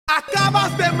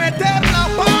Acabas de meter la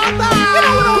pata.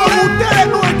 Con ustedes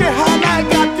no hay que jalar el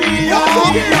gatillo.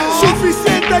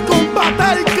 Suficiente con pata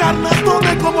y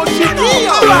carnatones como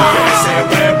chiquillos. Que se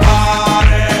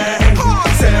preparen,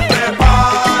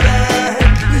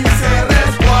 y se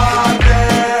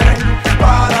resguarden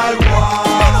para el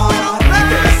war.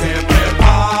 Que se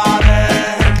preparen,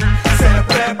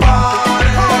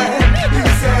 y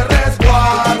se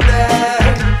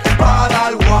resguarden para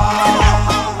el war.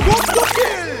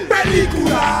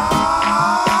 Película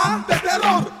de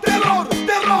terror.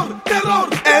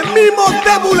 El mismo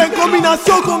Devil en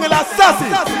combinación con el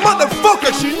Assassin.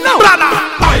 Motherfucker, she know.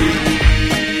 Ay,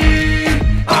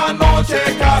 anoche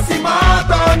casi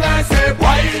matan a ese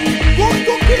guay.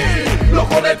 Lo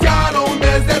coletearon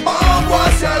desde Bambo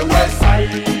hacia el West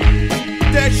Side.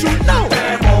 That you know.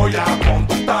 Te voy a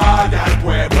conductar y al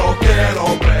pueblo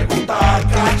quiero preguntar.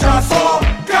 Cachazo,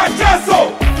 cachazo,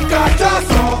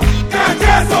 cachazo,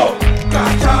 cachazo,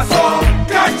 cachazo,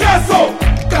 cachazo,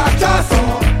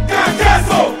 cachazo, cachazo,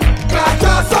 cachazo,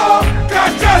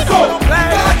 cachazo,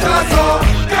 cachazo,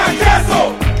 cachazo,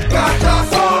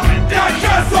 cachazo,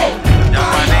 cachazo.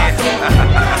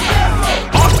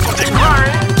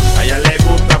 A ella le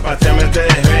gusta pasearme este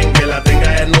desven, que la tenga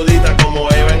desnudita como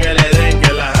Eva en el Edén,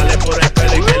 que la jale por el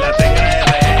pelo y que la tenga de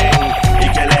rehén, y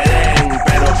que le den,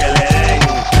 pero que le den.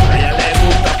 A ella le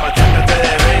gusta pasearme este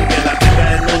desven, que la tenga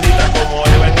desnudita como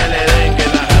Eva en el Edén, que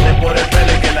la jale por el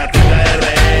pelo y que la tenga de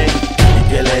rehén, y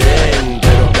que le den,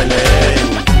 pero que le den.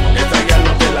 Esta ya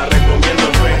no te la recomiendo,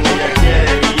 friend, ella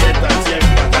quiere billetas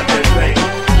siempre hasta el tren,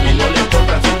 y no le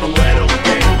importa si tú eres un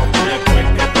gay, después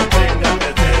que tú tengas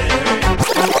de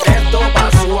Esto va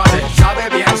suave, sabe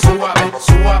bien suave,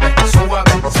 suave, suave,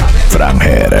 sabe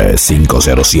Franger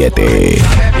 507.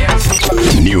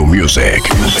 bien New Music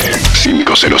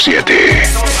 507.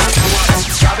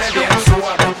 sabe bien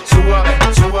suave, suave,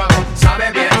 suave,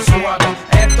 sabe bien suave.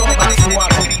 Esto va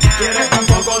suave. ¿Quieres un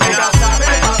poco de gas? Sabe,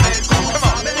 a ver cómo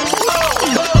sabe.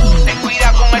 Ten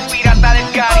cuidado con el pirata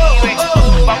del Caribe.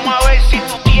 Vamos a ver si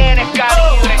tú tienes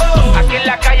calibre. Aquí en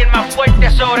la calle el más fuerte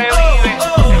sobrevive.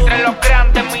 Entre los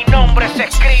grandes mi nombre se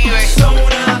escribe. Son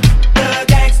una de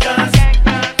gangsters.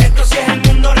 Esto sí es el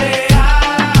mundo real.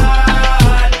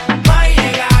 Ahí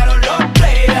llegaron los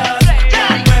players.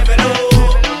 Muévelo.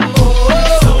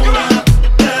 Son una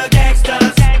de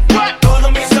gangsters.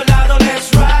 Todos mis soldados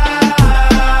let's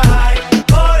ride.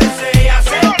 Por eso ella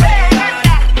se pega.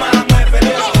 Más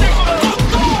muévelo.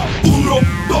 1,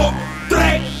 2,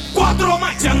 3, 4.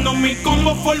 Marchando mi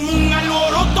combo forma un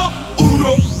alboroto.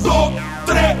 1, 2,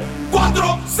 3,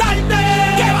 4. Salte.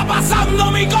 ¿Qué va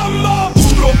pasando mi combo?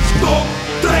 1, 2,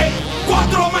 3,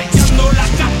 4. Marchando las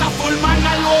cartas forman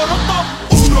alboroto.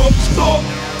 1, 2,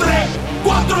 3,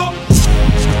 4.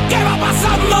 ¿Qué va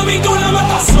pasando mi combo? La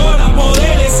mata sola,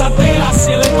 poder esa tela.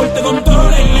 Si el alcohol te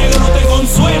controla, el negro te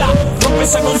consuela. Rompe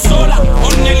esa consola,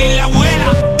 Ornel y la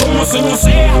abuela. Como se no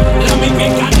sea, la mente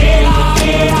es canela.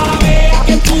 Vea,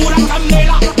 que pura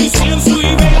candela. Incienso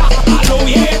y vela, a lo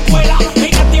vieja escuela.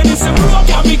 Ella tiene ese brujo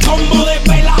que a mi combo de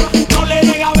pela. No le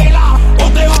nega vela, o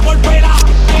te va por pela.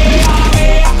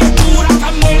 Vea, que pura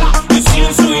candela.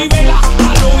 Incienso y vela,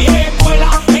 a lo vieja escuela.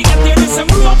 Ella tiene ese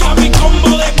brujo que a mi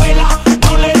combo de pela.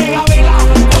 No le nega vela,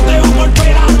 o te va por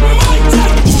pela. Marcha.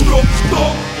 1,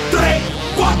 2, 3,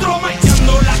 4.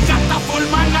 Marchando las cartas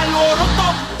forman alboroto.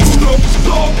 1,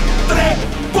 2, 3,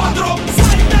 4.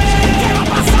 Salte. ¿Qué va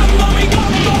pasando mi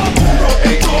combo? 1,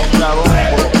 2, 3,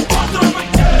 4.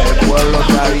 Marchando las Pueblo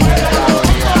está bien cabrón.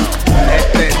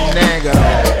 Este es negro,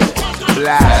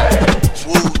 black,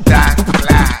 Wu-Tang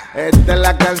Clan. Esta es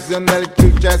la canción del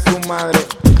chucha de su madre,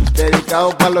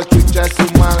 dedicado para los chuchas de su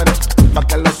madre, pa'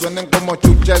 que lo suenen como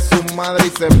chucha de su madre y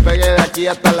se pegue de aquí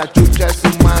hasta la chucha de su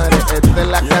madre. Esta es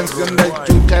la canción del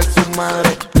chucha de su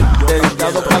madre,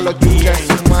 dedicado para los chuchas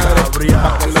de su madre,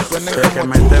 pa' que lo suenen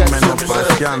como chucha de su madre.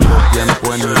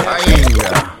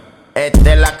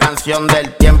 Esta es la canción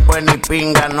del tiempo en ni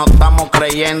pinga, no estamos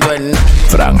creyendo en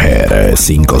Franger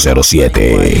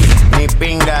 507. ni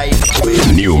pinga y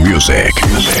New Music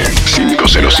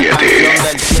 507. canción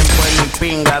del tiempo en ni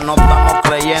pinga, no estamos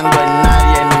creyendo en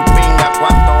nadie, ni pinga,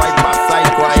 cuánto hay pa'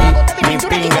 psycho ahí, ni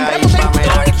pinga y pa'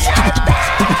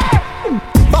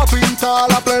 Pa' pinta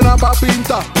la plena, pa'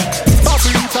 pinta. Pa'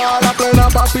 pinta la plena,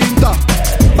 pa' pinta.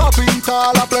 Pa'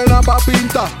 pinta la plena, pa'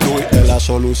 pinta. Tú es la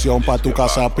solución pa' tu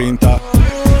casa pinta.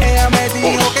 Ella me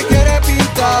dijo que quiere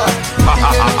pintar y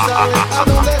que no sabe a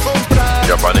dónde comprar.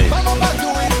 Japanese. Vamos pa'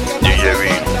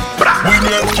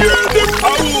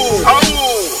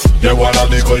 Llego a la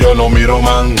disco, yo no miro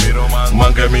man.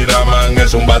 man que mira man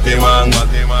es un Batman.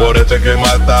 Por este que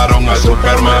mataron a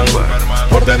Superman.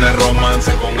 Por tener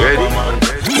romance con Aquaman.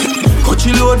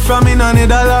 Coachy load from in a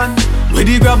Netherlands. Where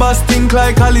the grabbers think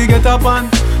like Ali get up on.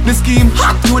 The scheme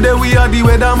hot today, we are the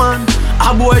weatherman.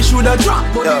 A boy shoulda drop.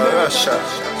 Russia.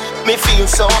 Me feel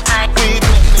so weak.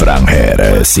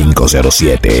 Franger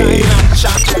 507.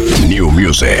 New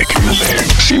Music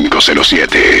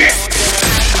 507.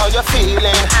 How you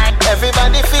feeling?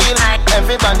 Everybody feel like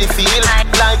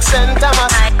St.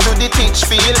 Thomas to the teach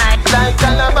feel like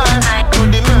Calabar to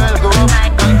the Merle go. I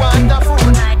want the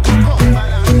food.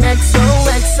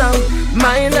 XOXO,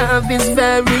 my love is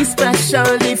very special.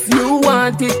 If you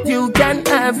want it, you can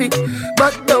have it,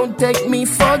 but don't take me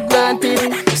for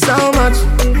granted. So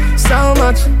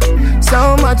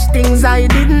much things I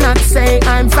did not say.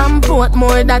 I'm from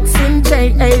Portmore, that's in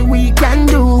JA. We can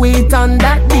do it on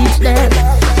that beach there.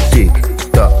 Tick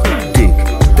tock, tick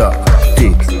tock,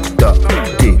 tick tock,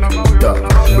 tick tock.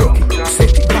 Broke it,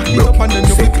 set it, broke it,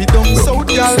 set it,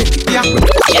 broke it.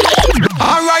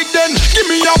 Alright then, give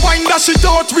me a wine that shit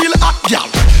out real hot, gal.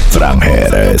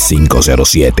 Franger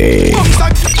 507.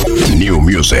 New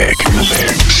Music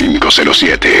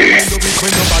 507.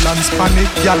 When you balance panic,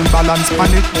 gal,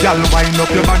 wind up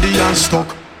your body and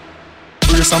stuck.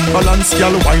 Brace and balance,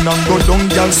 gal, wine and go down,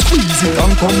 gal, squeeze it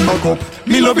and come back up.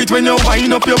 Me love it when you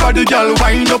wind up your body, gal,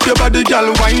 wind up your body,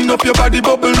 gal, wind up your body,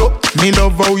 bubble up. Me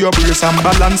love how you brace and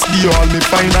balance, be all me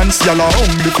finance, gal,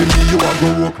 only for me you a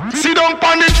go up. Sit down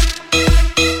panic.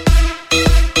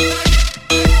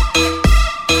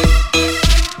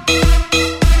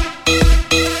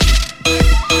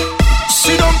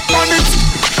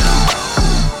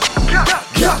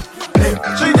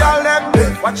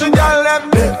 Watch you girl them,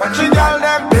 baby. Watch you girl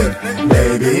them,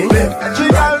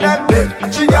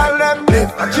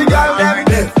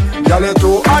 girl you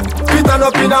too hot, fit on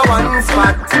up in a one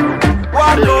spot.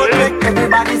 Walk out, make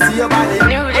everybody see your body.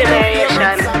 New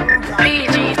generation,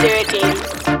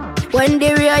 PG-13. When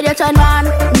the radio turn on,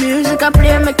 music I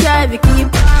play, me carry keep.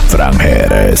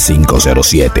 Franger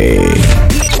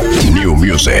 507. New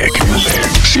Music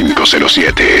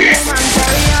 507.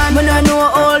 When I know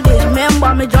all this,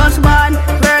 remember me just born.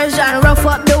 Version rough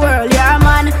up the world, yeah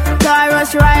man.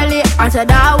 Taurus Riley, answer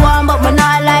that one, but me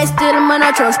not lie still, me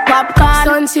not trust popcorn.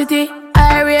 Sun City,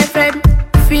 Irie FM,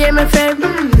 Fame FM,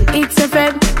 It's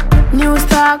FM, News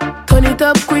Talk, turn it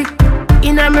up quick.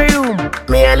 In my room,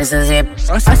 me a listen zip.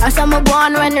 I saw me go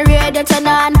on when the radio turn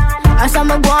on. I saw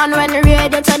me go on when the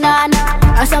radio turn on.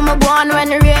 I saw me go on when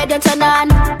the radio turn on.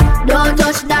 Don't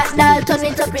touch that dial, turn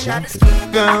it up in the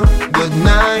Girl, good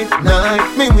night, night.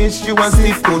 Me wish you a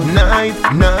stiff good night,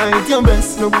 night. Your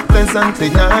breasts look pleasantly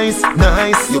nice,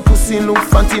 nice. Your pussy look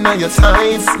fat in your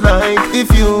tights. Like if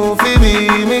you feel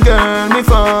me girl, me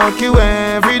fuck you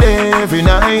every day, every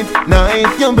night, night.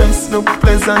 Your breasts look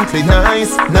pleasantly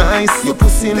nice, nice. Your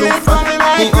pussy look fat, me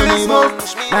honey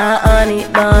bunch.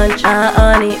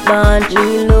 honey bunch.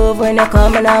 Me love when you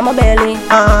coming on my belly.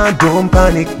 Don't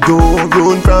panic, don't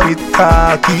run from it.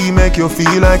 Cocky make you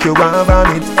feel like you want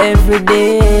vomit. Every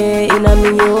day in a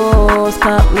me house,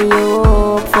 cock me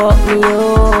up, fuck me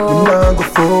up. You nah go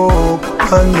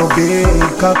fuck on your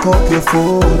bed, cock up your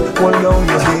foot, hold down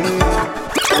your head.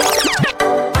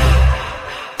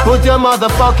 Put your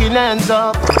motherfucking hands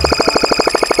up.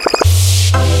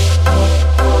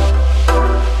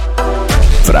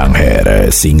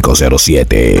 Franger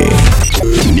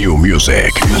 507. New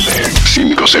Music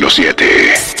 507.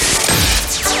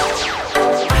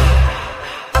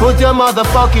 Put your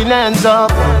motherfucking hands up.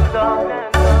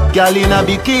 Girl in a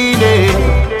bikini.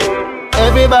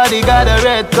 Everybody got a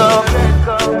red cup.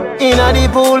 In a the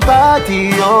pool party,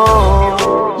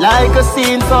 oh. Like a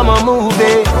scene from a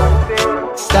movie.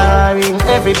 Starring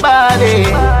everybody.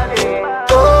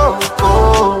 Oh,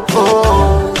 oh,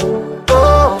 oh.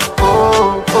 Oh,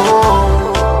 oh,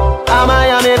 oh. A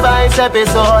Miami Vice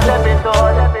episode.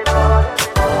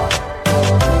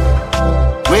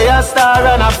 We a star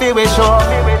and a feel we show.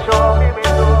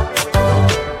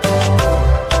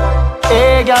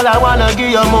 Hey girl, I wanna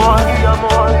give you more.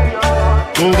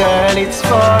 Girl, it's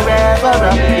forever.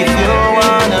 If you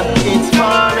wanna, it's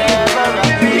forever.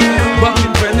 Back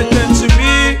in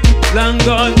penitentiary, long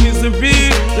gone misery.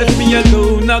 Left me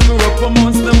alone, I grew up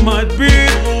amongst the mud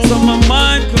breed. So my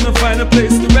mind couldn't find a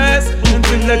place to rest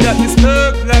until I got this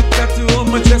thug black tattoo on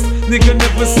my chest. Nigga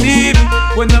never see me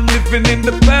when I'm living in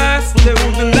the past. They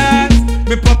wouldn't last.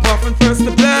 Me pop off and first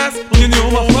the blast. You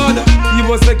knew my father, he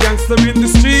was a gangster in the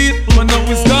street. But now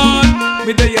he's gone.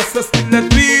 Me the yes, I still at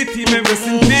beat. He may rest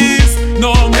in peace.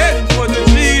 Now I'm heading for the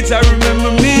streets. I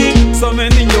remember me. So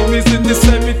many yomies in the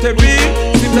cemetery.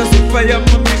 It as if I am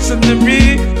a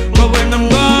missionary. But when I'm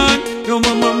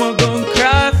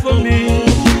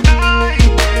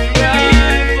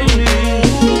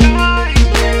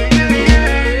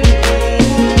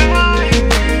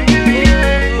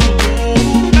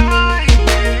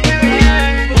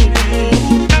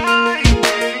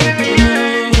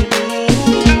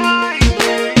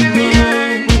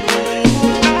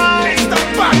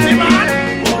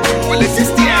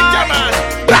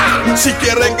Si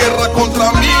quieren guerra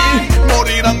contra mí,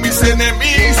 morirán mis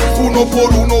enemigos. Uno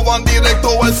por uno van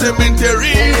directo al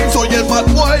cementerio. Soy el bad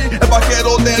boy, el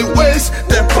vaquero del West.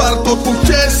 Te parto tu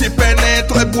chest y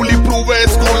penetro el bulletproof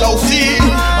vest con la UCI.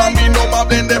 A mí no me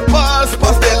hablen de paz,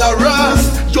 paz de la ras.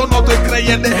 Yo no estoy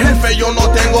creyendo de jefe, yo no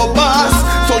tengo paz.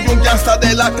 Soy un gangsta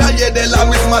de la calle, de la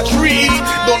misma tree,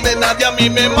 donde nadie a mí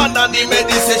me manda ni me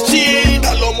dice shit.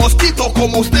 A los mosquitos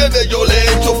como ustedes yo le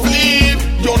echo flip.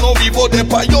 Yo no vivo de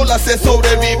payola, sé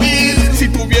sobrevivir. Si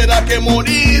tuviera que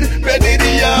morir,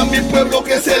 pediría a mi pueblo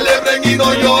que celebren y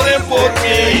no lloren por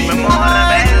mí.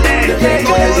 Dejé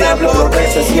que el diablo lo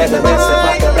bese 7 veces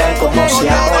para que vean cómo se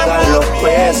ahogan los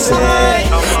peces.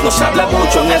 No se habla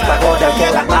mucho en esta joya, que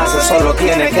la hace solo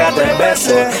tiene que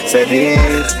atreverse.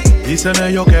 Seguir. Dicen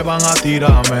ellos que van a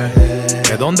tirarme,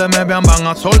 que donde me vean van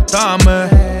a soltarme,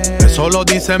 que solo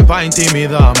dicen pa'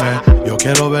 intimidarme. Yo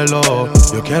quiero verlo,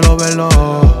 yo quiero verlo.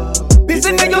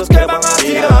 Dicen ellos que van a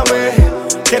tirarme,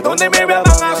 que donde me vean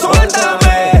van a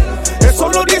soltarme, que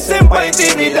solo dicen pa'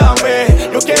 intimidarme.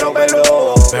 Yo quiero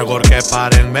verlo. Mejor que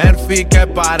paren Murphy, que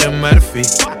paren Murphy.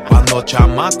 Cuando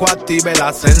chamaco active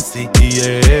la sensi,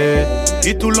 yeah.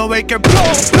 Y tú lo ves que blow,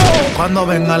 blow. Cuando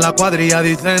venga la cuadrilla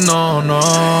dice no, no.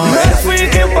 Murphy,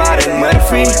 que paren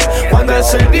Murphy. Cuando el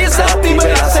servicio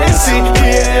active la sensi,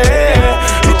 yeah.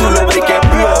 Y tú lo ves que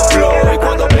blow, blow. Y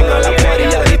cuando venga la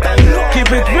cuadrilla dice no.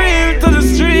 Keep it real to the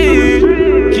street.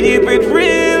 Keep it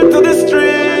real to the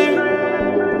street.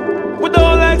 We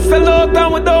don't like sell out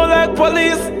and we don't like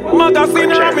police. Magazine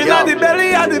ramming at the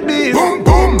belly of the beast. Boom,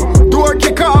 boom. Door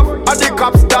kick off, and the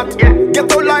cops start.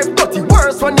 Get out life dirty,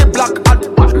 worse when the black hot.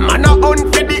 Man a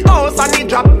hunt for the house and the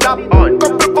drop top.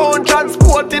 Couple pound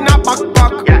transport in a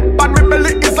backpack. Pan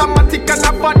rebellion is a matic and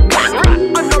a fat black.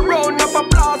 And a round of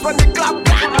applause when the clap.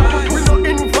 We no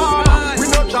informer, we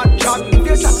no chat. If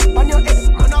you chat on your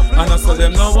head, man a and I saw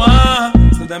them no one,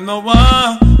 so them no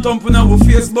one. Thumping our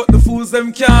face, but the fools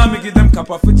them can't. Me give them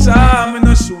cap off a charm, me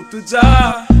no shoot to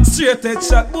jar. Straight head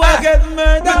shot, boy get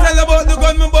murdered. Me tell about the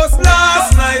gun me bust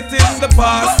last night in the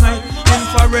past night.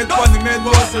 Infrared funny made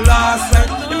was the last night.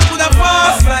 Him coulda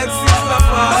passed like 6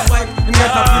 past like. Him get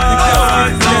up in the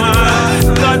car,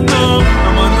 God no,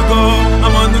 I'm on the go,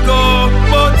 I'm on the go.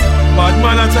 But bad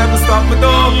man I try to stop me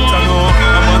though. I know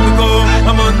I'm on the go,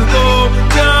 I'm on the go.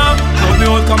 Yeah, now the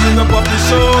old coming up off the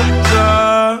show.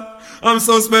 Yeah. I'm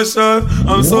so special,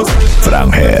 I'm so special.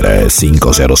 Franger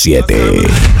 507.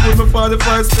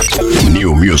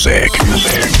 New Music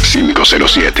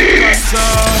 507.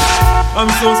 I'm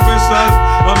so special,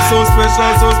 I'm so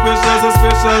special, so special, so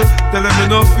special. Tell them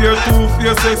no fear, too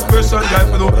fierce expression. Guy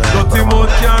for no dirty mouth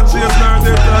can't chase nor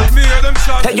they tell me them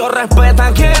shot. Ellos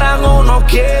respetan, quieran o no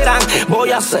quieran.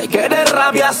 Voy a hacer que de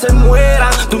rabia se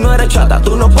mueran. Tú no eres chata,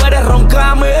 tú no puedes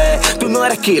roncarme. Tú no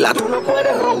eres quila, tú no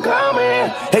puedes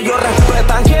roncarme. Ellos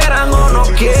respetan, quieran o no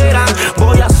quieran.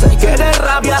 Voy a hacer que de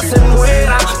rabia se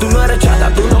mueran. Tú no eres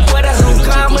chata, tú no puedes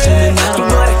roncarme. Tú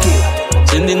no eres quila.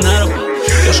 Sin dinero.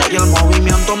 Yo soy el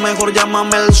movimiento, mejor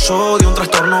llámame el sodio. Un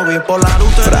trastorno bipolar.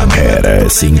 Franger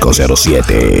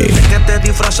 507. Que te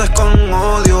disfraces con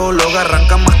odio. Luego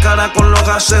arranca más cara con los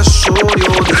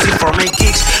accesorios. This is for my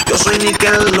kicks. Yo soy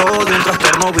Nickelodeon. Un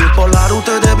trastorno bipolar.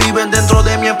 Ustedes viven dentro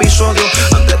de mi episodio.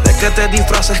 Antes de que te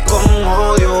disfraces con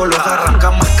odio. Luego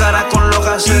arranca más cara con los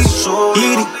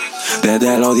accesorios.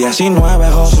 Desde los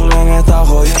 19, Josué está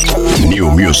jodiendo.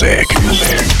 New Music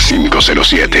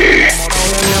 507.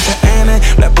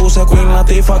 Le puse Queen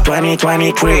Latifah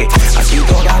 2023. Aquí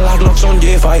todas las Glocks son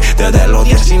G5. Desde los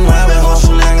 19,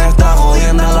 Josué está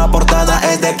jodiendo. La portada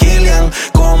es de Killian.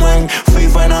 Como en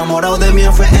FIFA, enamorado de mi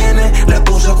FN. Le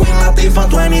puse Queen Latifah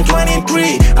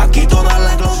 2023. Aquí todas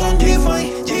las Glocks son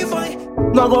G5.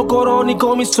 No hago coro ni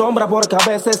con mi sombra porque a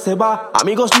veces se va.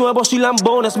 Amigos nuevos y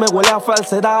lambones me huele a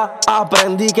falsedad.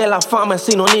 Aprendí que la fama es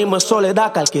sinónimo de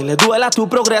soledad. Que al que le duela tu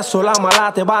progreso la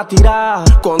mala te va a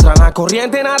tirar. Contra la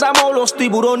corriente nadamos los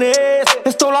tiburones.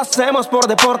 Esto lo hacemos por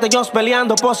deporte, ellos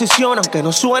peleando posición. Aunque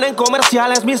no suenen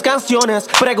comerciales mis canciones.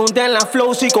 Pregunten la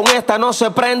flow si con esta no se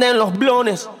prenden los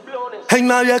blones. En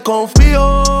nadie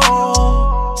confío,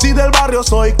 si del barrio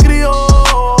soy crío.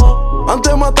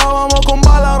 Antes matábamos con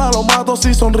bala, ahora los mato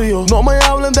si sonrío. No me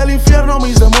hablen del infierno,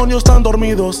 mis demonios están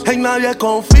dormidos. En nadie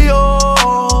confío,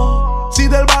 si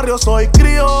del barrio soy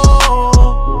crío.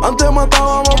 Antes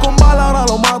matábamos con bala, ahora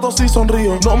los mato si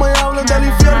sonrío. No me hablen del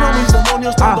infierno, mis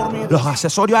demonios están dormidos. Los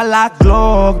accesorios a la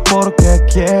Glock porque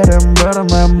quieren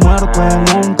verme muerto en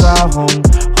un cajón.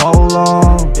 Hold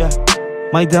on, yeah.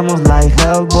 My demos like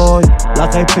Hellboy,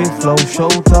 like I P flow, show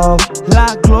tough.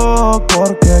 La Glock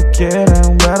porque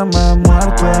quieren verme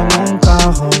muerto en un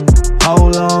cajón. How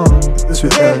long?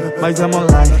 My demos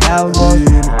like Hellboy.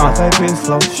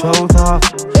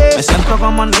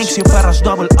 si perras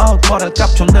double out por el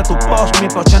caption de tu post. Mi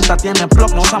P80 tiene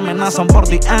block, nos amenazan por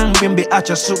DM. Bien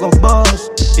BH, Sugar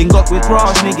Boss. In God we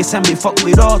cross, niggas and be fuck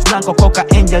with us. Blanco, Coca,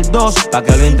 Angel 2. Pa'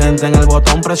 que lo intenten, el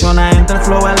botón presiona entre el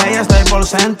flow, LA, Staples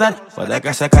Center. Puede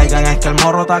que se caigan, es que el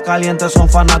morro está caliente. Son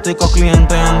fanáticos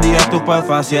clientes en día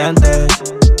estupefacientes.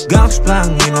 God's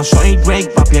plan, y no soy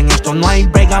Drake, papi, en esto no hay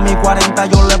break. A mi 40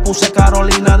 yo le puse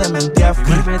Carolina de Mentief.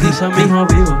 Me dice mi hijo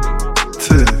vivo,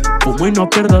 fumo y no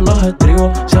pierdo los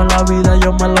estribos. Si a la vida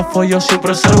yo me la follo sin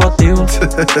preservativo.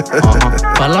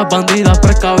 Pa' las bandidas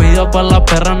precavidas, pa' las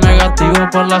perras negativas,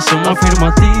 pa' la suma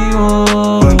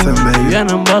afirmativo.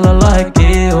 Vienen balas las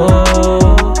esquivo.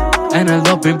 En el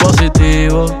doping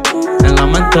positivo, en la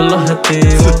mente el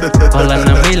objetivo. Pa' la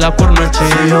enemiga por no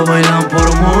chivo. Bailan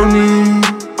por money.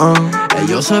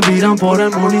 Ellos se viran por el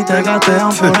money, te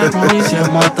gatean por el money. Si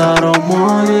es matar o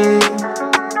morir.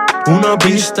 Una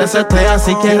bitch te setea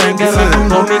si quieren guerra con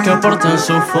Gomi que porten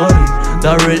su 40.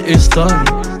 The real story.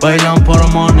 Bailan por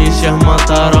money, si es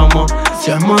matar o morir.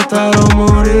 Si es matar o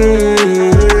morir.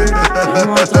 Si es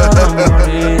matar o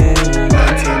morir.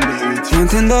 No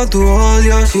entiendo tu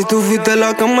odio, si tú fuiste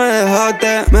la que me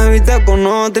dejaste. Me viste con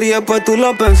otra y después tú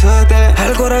lo pensaste.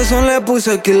 Al corazón le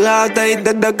puse quilate y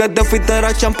desde que te fuiste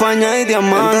era champaña y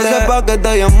diamante. Entonces pa' que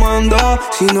estás llamando,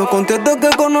 si no contesto que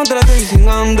con otra estoy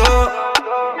cingando.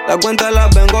 La cuenta la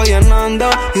vengo llenando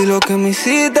y lo que me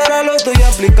hiciste ahora lo estoy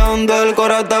aplicando. El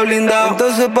corazón está blindado,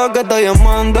 entonces pa' que estás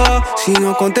llamando. Si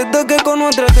no contesto que con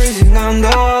otra estoy cingando.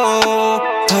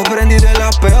 Aprendí de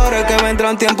las peores que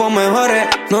vendrán tiempos mejores.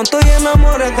 No estoy en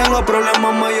amores, tengo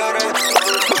problemas mayores.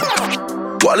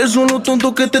 ¿Cuáles son los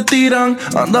tontos que te tiran?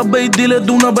 Anda, ve y dile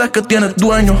de una vez que tienes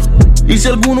dueño. Y si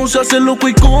alguno se hace loco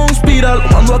y conspira, lo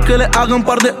mando a que le hagan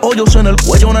par de hoyos en el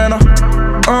cuello, nena.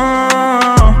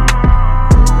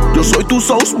 Yo soy tu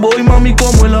South Boy, mami,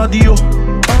 como el adiós.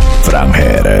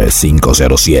 Franger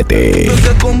 507. Yo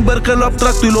sé converger lo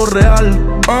abstracto y lo real.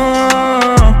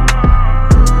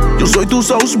 Yo soy tu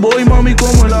South Boy, mami,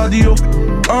 como el adiós.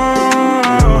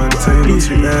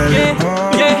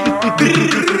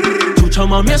 Chucha,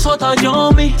 mami, eso está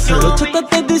yummy. Los chetas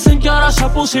te dicen que ahora se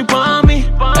puso pa' mí.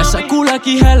 Ese culo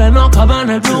XL no cabe en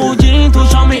el blue jean. Tu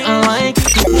chami, I like.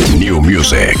 New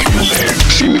Music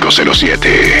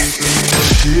 507.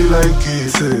 She like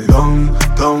it,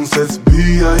 downstairs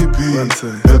VIP.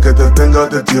 El que te tenga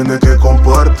te tiene que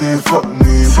compartir. Fuck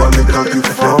me, panic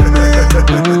from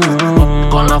me.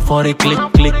 Con la 40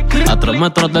 click, click. A 3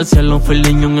 metros del cielo, un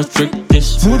feeling y un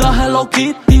striptease. Muda Hello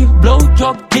Kitty, blow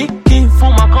job, kiki.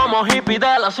 Fuma como hippie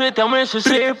de la suite a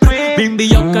Mississippi. Bimbi,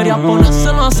 yo quería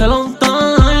ponérselo hace long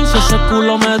time. Si ese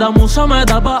culo me da musa, me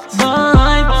da vibe.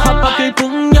 Japa que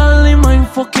con girl in my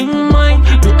fucking mind.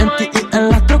 BNT y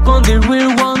electro con the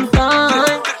real one time.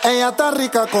 Ella está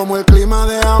rica como el clima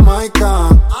de Jamaica.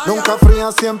 Nunca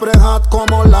fría, siempre hot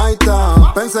como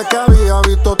Laita. Pensé que había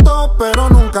visto todo, pero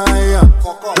nunca ella.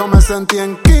 Yo me sentí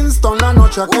en Kingston la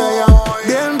noche aquella.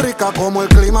 Bien rica como el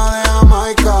clima de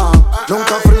Jamaica.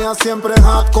 Nunca fría, siempre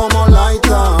hot como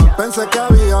Laita. Pensé que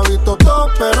había visto todo,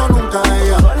 pero nunca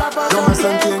ella. Yo me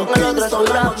sentí en Kingston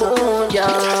la noche aquella.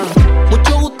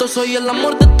 Mucho gusto, soy el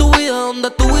amor de tu vida. Donde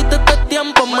tuviste este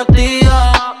tiempo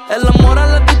metida. El amor a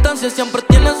la distancia siempre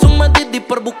tiene su medida. Y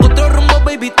por buscar otro rumbo,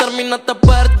 baby, terminaste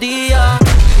perdida.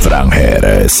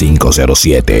 Franger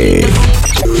 507.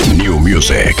 New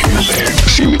Music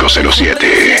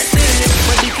 507.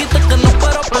 Me dijiste que no,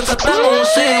 pero pensaste en un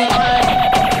sí.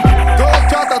 Top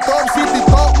chata, top city,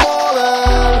 top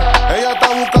model. Ella está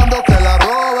buscando que la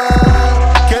robe.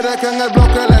 Quiere que en el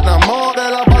bloque le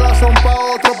enamore. Las balas son pa'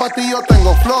 otro, pa' ti yo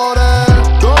tengo flores.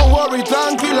 Don't worry,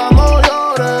 tranquila, no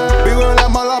llores. Vivo en la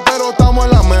mala, pero estamos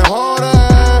en las mejores.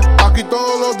 Aquí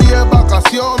todos los días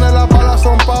vacaciones. Las balas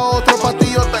son pa' otro, pa'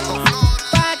 ti yo tengo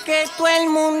flores. Pa' que todo el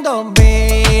mundo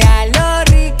vea lo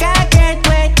rica que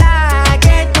tú estás,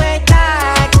 que tú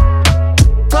estás.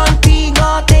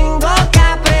 Contigo tengo que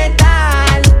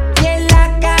apretar. Y en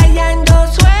la calle ando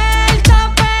suelto,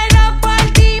 pero por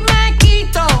ti me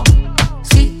quito.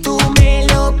 Si tú me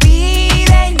lo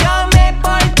pides, yo me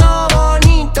porto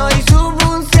bonito y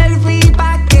subo un selfie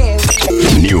pa' que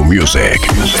New Music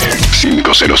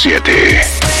 507.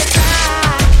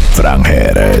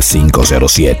 Franger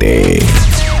 507.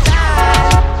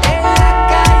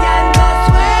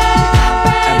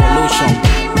 Evolution,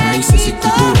 raíces y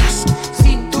culturas.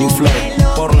 New Flow,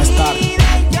 Pornstar.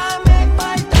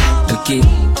 El Kid,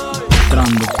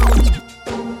 Trando.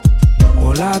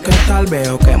 Hola, ¿qué tal?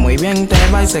 Veo que muy bien te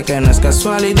va y sé que no es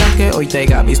casualidad que hoy te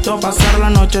haya visto pasar la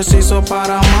noche se hizo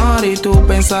para amar y tú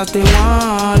pensaste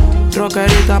igual.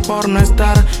 Rockerita por no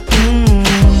estar.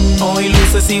 Hoy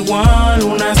luces igual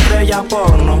una estrella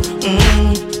porno.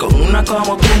 Con una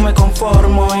como tú me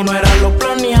conformo. Y no era lo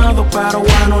planeado, pero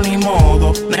bueno, ni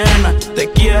modo. Nena, te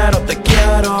quiero, te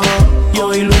quiero. Y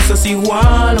hoy luces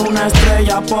igual una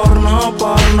estrella porno,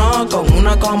 porno. Con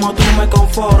una como tú me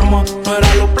conformo. No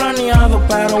era lo planeado,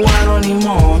 pero bueno, ni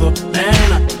modo.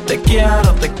 Nena, te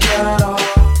quiero, te quiero.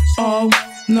 Oh,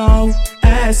 no,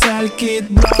 es el Kid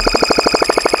Block.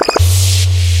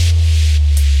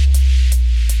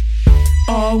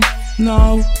 Oh,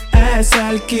 no, es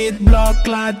el Kid Block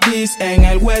like this. En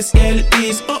el West y el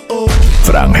East, oh, oh.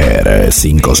 Franger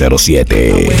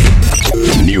 507.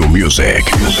 New Music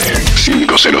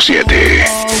 507.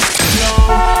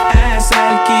 Es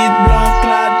el Kid Block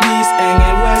like this. En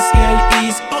el West y el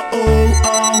East, oh, oh,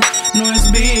 oh. No es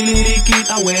Billy the Kid,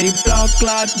 I wear it block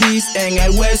like this. En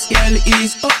el West y el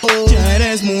East, oh, oh. Ya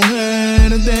eres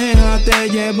mujer, déjate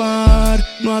llevar.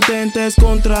 No atentes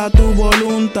contra tu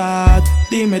voluntad.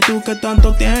 Dime tú qué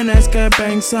tanto tienes que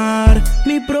pensar.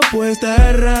 Mi propuesta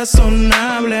es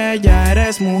razonable. Ya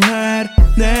eres mujer,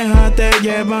 déjate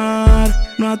llevar.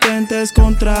 No atentes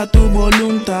contra tu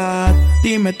voluntad.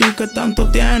 Dime tú qué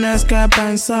tanto tienes que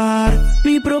pensar.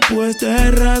 Mi propuesta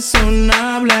es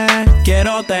razonable.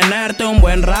 Quiero tenerte un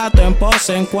buen rato en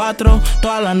pose en cuatro.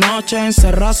 Toda la noche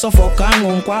encerrado, sofocado en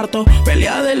un cuarto.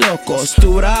 Pelea de locos,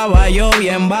 tú brava, yo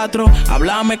bien batro.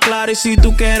 Háblame claro y si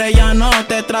tú quieres ya no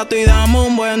te trato. Y dame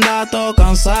un buen dato,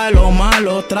 cansa de los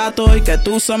malos tratos. Y que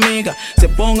tus amigas se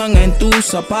pongan en tus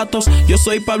zapatos. Yo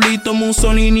soy Pablito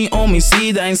Mussolini,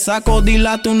 homicida en saco. Dile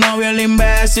a tu novio el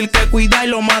imbécil que cuida y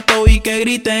lo mato. Y que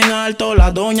grite en alto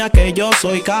la doña que yo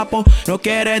soy capo. No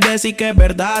quiere decir que es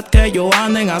verdad que yo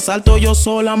ando en asalto. Yo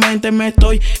solamente me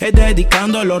estoy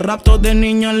dedicando a los raptos de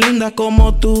niñas lindas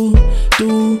como tú.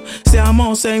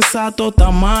 Seamos sensatos, te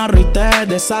amarro y te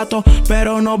desato.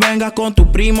 Pero no vengas con tu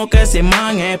primo que ese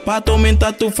man es pato.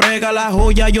 Mientras tú fregas la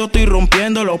joya yo estoy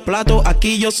rompiendo los platos.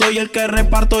 Aquí yo soy el que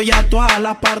reparto, ya todas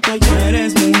las parto. Ya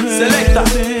eres mujer. Selecta,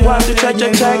 one to check,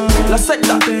 check, check. La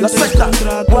secta,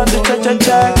 one to check, check,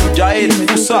 check. Jair,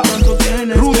 Musa,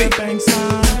 Rudy,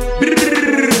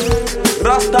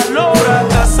 Rasta lo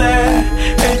fracasé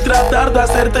en tratar de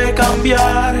hacerte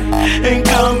cambiar, en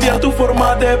cambiar tu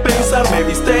forma de pensar. Me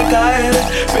viste caer,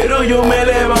 pero yo me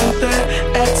levanté.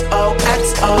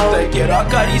 XOXO, te quiero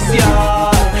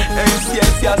acariciar en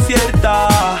ciencia cierta.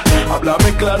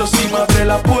 Háblame claro si me abre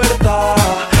la puerta.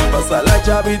 Pasa la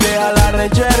llave y deja la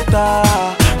reyerta.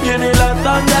 Viene la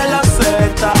tanda de la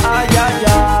Z, ay, ay,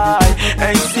 ay.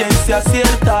 En ciencia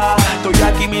cierta, estoy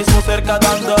aquí mismo cerca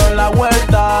dando la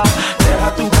vuelta.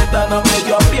 Deja tu ventana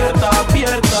medio abierta,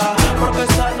 abierta. Porque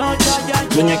esta noche ya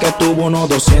soñé que tuvo unos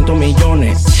 200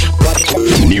 millones.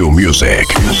 New Music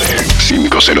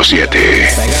 507.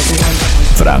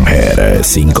 Franger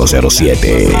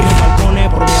 507.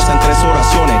 Promesa en 3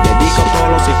 oraciones. Dedico a todos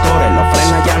los sectores. Los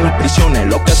frenas ya en las prisiones.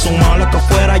 Los que son malos que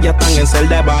afuera ya están en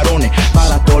celda de varones.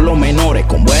 Para todos los menores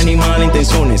con buenas y malas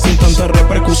intenciones. Sin tantas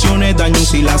repercusiones,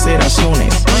 daños y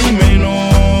laceraciones. Hay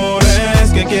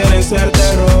menores que quieren ser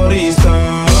terroristas.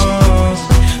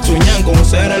 Sueñan con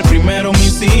ser el primer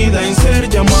homicida en ser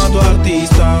llamado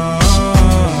artista.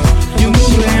 Y un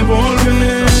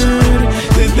revólver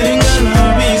te tengan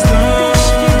a vista.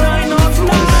 Un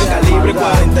calibre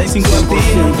 45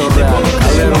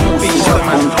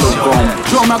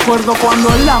 Yo me acuerdo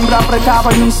cuando el hambre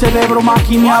apretaba y mi cerebro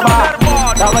maquineaba.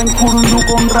 Estaba en Curundú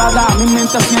con Rada, mi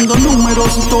mente haciendo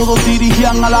números y todos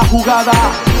dirigían a la jugada.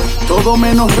 Todo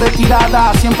menos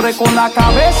retirada, siempre con la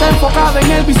cabeza enfocada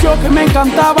en el vicio que me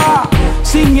encantaba.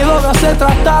 Sin miedo de ser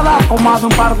tratada, comado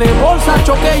un par de bolsas,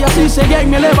 choqué y así seguía y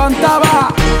me levantaba.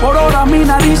 Por hora mi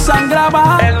nariz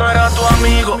sangraba. Él no era tu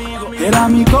amigo, era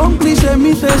mi cómplice,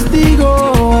 mi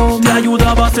testigo. te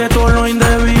ayudaba a hacer todo lo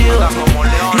indebido.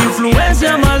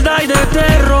 Influencia, maldad y de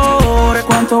terror.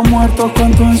 Cuántos muertos,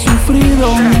 cuánto han sufrido.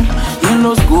 Y en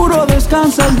lo oscuro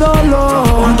descansa el dolor.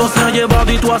 Cuánto se ha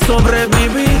llevado y tú has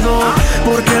sobrevivido.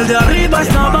 Porque el de arriba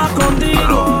estaba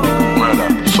contigo.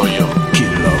 Soy yo.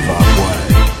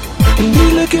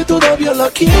 Dile que todavía la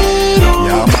quiero.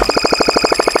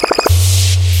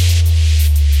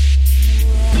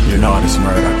 You know this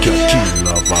murder, kill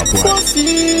love, boy. K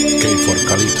for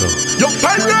Calito. Yo,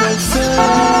 Gangsters.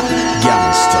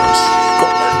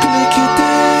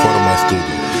 Forma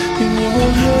estudio. Y mi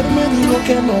mujer me dijo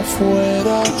que no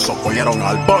fuera. Socorrieron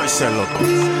al boyce, loco.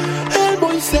 El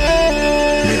boyce.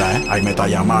 Mira, ahí me está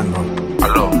llamando.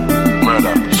 Aló,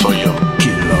 murder, soy yo.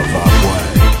 Kill love, boy.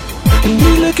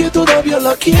 Dile que todavía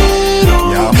la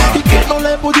quiero. Y que no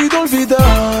la he podido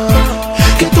olvidar.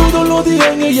 Que todos los días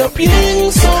en ella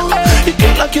pienso. Y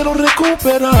que la quiero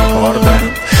recuperar.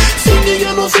 Sé que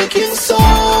ya no sé quién soy.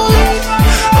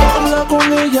 Habla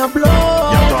con ella, habla.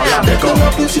 Deja la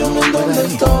prisión en donde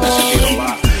estoy.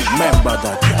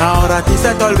 Ahora a ti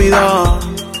se te olvidó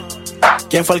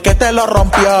quién fue el que te lo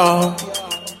rompió.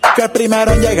 Que el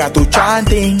primero en llegar a tu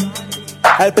chanting,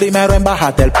 el primero en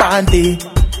bajarte el panty.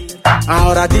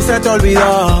 Ahora a ti se te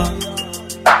olvidó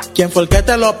quién fue el que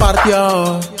te lo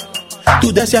partió.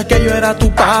 Tú decías que yo era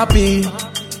tu papi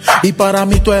y para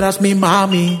mí tú eras mi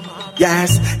mami.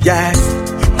 Yes, yes.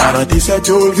 Ahora a ti se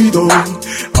te olvidó,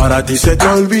 ahora a ti se te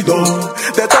olvidó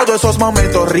de todos esos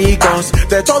momentos ricos,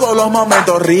 de todos los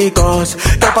momentos ricos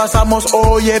que pasamos,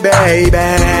 oye baby.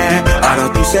 Ahora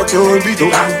a ti se te olvidó,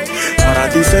 ahora a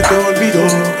ti se te olvidó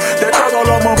de todos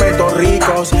los momentos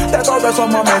ricos, de todos esos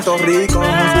momentos ricos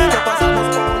que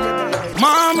pasamos, oye baby.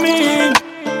 Mami,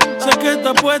 sé que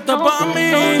estás puesta pa'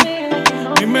 mí,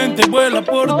 mi mente vuela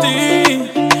por ti.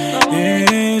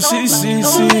 Sí, sí,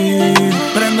 sí.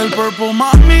 Prende el purple,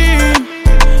 mami.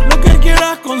 Lo que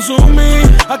quieras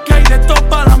consumir. Aquí hay de todo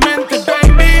para la mente,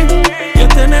 baby. Y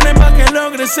este nene pa' que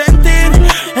logres sentir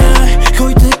que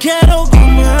hoy te quiero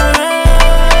comer.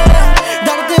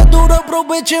 Darte duro,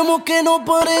 aprovechemos que no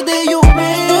pare de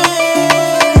llover.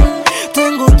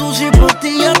 Tengo tu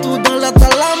simpatía, tú dale hasta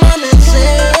el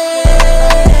amanecer.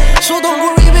 So don't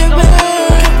worry, baby.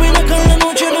 Qué pena que en la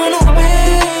noche no nos ve.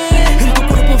 En tu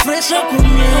cuerpo fresa con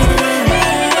miel.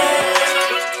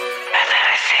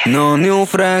 No new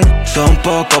friend, son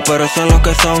pocos, pero son los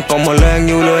que son, como Len,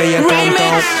 Yulo y el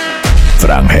Countdown.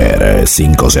 Franger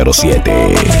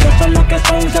 507.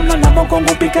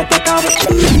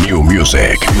 New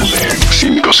Music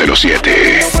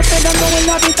 507. En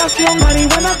la habitación,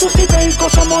 marihuana, tu ciberco,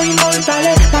 somos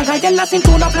inmortales. La galla en la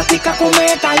cintura, plática con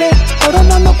metales.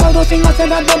 Coronando cuadros sin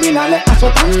hacer abdominales.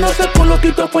 Azotándose por los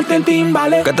titos fuertes en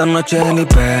timbales. Que esta noche ni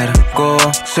perco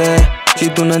sé. Si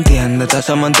tú no entiendes, te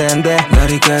hacemos entender.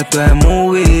 Dari que esto es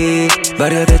movie.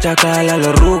 Varios de chacal a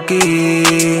los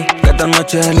rookies. Que esta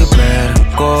noche ni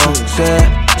perco sé.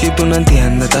 Si tú no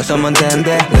entiendes, te hacemos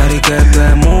entender. Dari que esto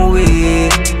es movie.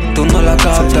 Tú no la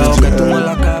captas o que tú no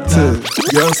la captas.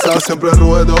 Ya está siempre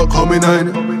ruedo con mi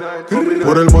nine.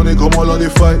 Por el money como lo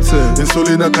defy.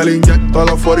 Insulina que le inyecto a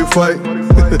la 45.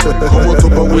 Como tú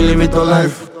pa' Willy Vito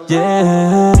Life.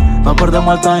 Yeah, no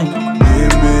perdemos el time.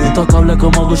 Intocable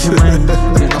como Gucci Mane.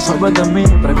 Si no sabes de mí,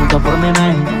 pregunta por mi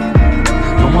name.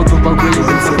 Como tú pa' Willy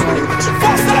Vito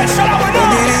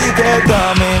Dirígete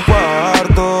a mi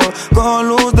cuarto con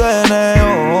luz de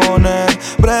neones.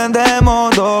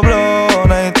 Prendemos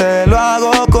doblones y te lo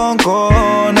hago con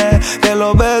cojones. Que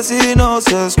los vecinos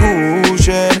se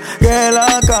escuchen, que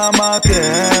la cama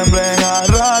tiemble. A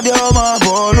radio más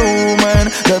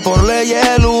volumen, de por ley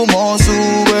el humo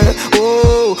sube.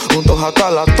 Juntos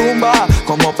hasta la tumba,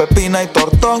 como Pepina y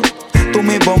Tortón. Tú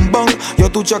mi bombón,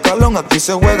 yo tu chacalón. Aquí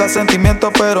se juega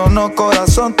sentimiento pero no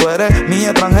corazón. Tú eres mi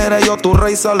extranjera y yo tu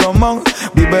rey Salomón.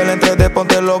 Vive el entre de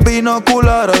ponte los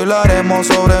binoculares. Hoy lo haremos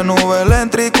sobre nubes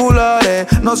lentriculares.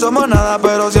 No somos nada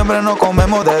pero siempre nos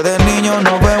comemos. Desde niños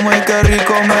nos vemos y qué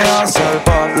rico me hace el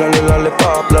pop. Lale lale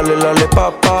pop, lale lale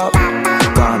pop pop.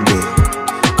 Candy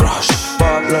Crush.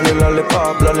 Pop, lale lale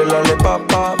pop, lale lale pop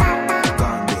pop.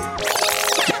 Candy.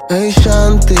 Hey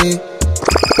Shanti.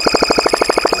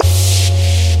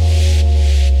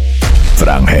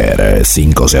 Franger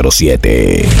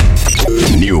 507.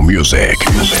 New Music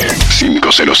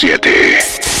 507.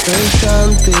 Hey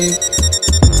Shanti,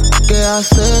 ¿qué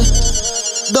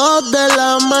haces? 2 de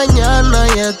la mañana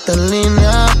y está en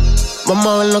línea. Vamos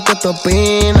a ver lo que tú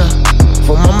opinas.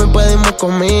 Fumamos y pedimos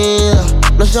comida.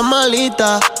 No seas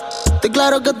malita. Estoy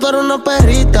claro que tú eres una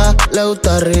perrita. Le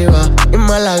gusta arriba y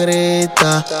me la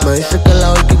grita. Me dice que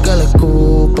la orque y que la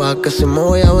escupa. Que si me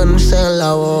voy a venirse en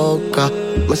la boca.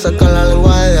 Me saca la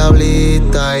lengua de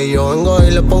diablita. Y yo vengo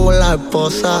y le pongo la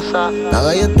esposa. La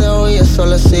galleta hoy es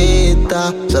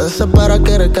solecita. Se desespera,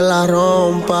 quiere que la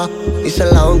rompa. Y se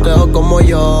la donqueo como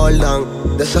Jordan.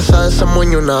 De ese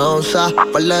moño una onza,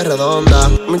 par de redonda.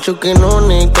 Mi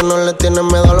chuquinuni que no le tiene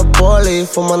miedo a los polis.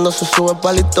 Fumando se sube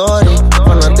pa'l story.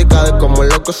 Fanática de cómo el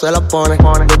loco se la pone.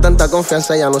 De tanta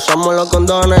confianza ya no usamos los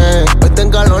condones. Hoy está en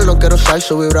calor, no quiero usar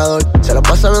su vibrador. Se la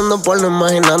pasa viendo porno,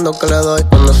 imaginando que le doy.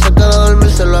 Cuando se queda a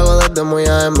dormir se lo hago desde muy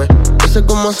AM. No sé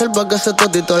cómo hacer pa' que ese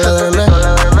totito le drene.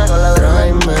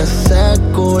 Tráeme ese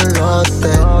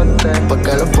culote pa'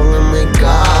 que lo ponga en mi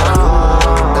cara.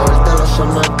 De vuelta no se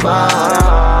me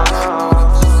para.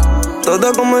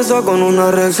 Todo comenzó con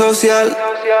una red social.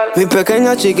 Mi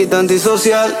pequeña chiquita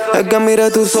antisocial. Es que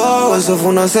miré tus ojos, eso fue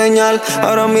una señal.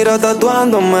 Ahora mira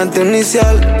tatuándome tu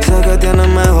inicial. Sé que tienes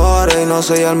mejores y no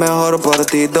soy el mejor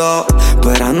partido,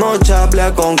 pero anoche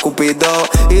hablé con Cupido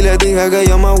y le dije que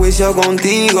yo me juicio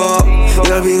contigo.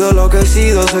 Y olvido lo que he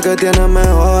sido. Sé que tienes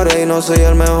mejores y no soy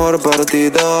el mejor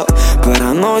partido, pero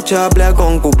anoche hablé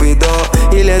con Cupido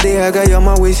y le dije que yo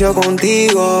me juicio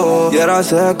contigo. Y ahora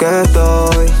sé que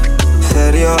estoy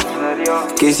serio.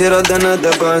 Quisiera tenerte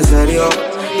pero en serio.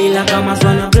 Y la cama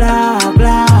suena bla,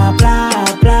 bla, bla,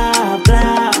 bla,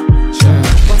 bla.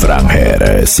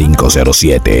 Franger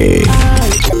 507.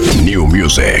 New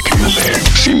Music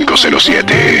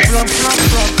 507.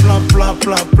 Bla, bla,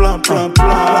 bla, bla, bla,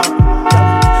 bla.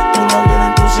 Tú no vienes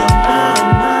entusiasmada.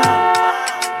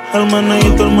 El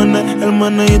meneíto, el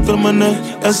meneíto,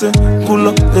 ese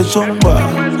culo de chomba.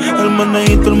 El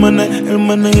meneíto,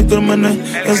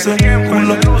 ese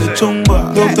culo de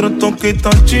chomba. De otra toquita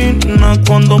china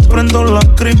cuando prendo la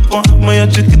cripa. Media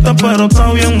chiquita pero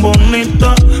está bien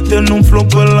bonita. Tiene un flow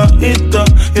peladita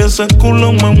y ese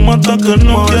culo me mata que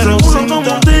no quiero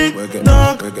cinta. Tic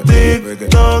tac, tic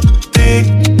tac,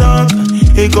 tic tac.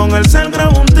 Y con el cel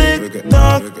grabo un tic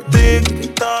tac,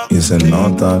 tic tac. Y se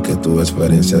nota que tu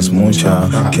experiencia es mucha.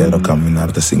 Quiero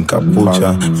caminarte sin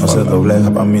capucha. No se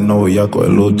dobleja pa' mí, no voy a coger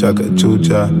lucha, que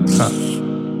chucha.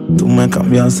 Tú me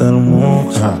cambiaste el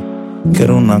mood.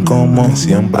 Quiero una como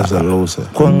siempre se luce.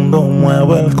 Cuando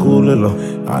mueve el culo,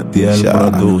 a ti él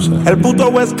produce. El puto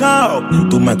West Coast.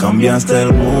 Tú me cambiaste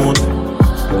el mood.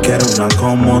 Quiero una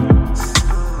como.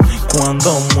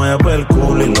 Cuando mueve el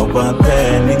culo y lo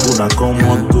bate, ninguna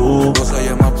como tú.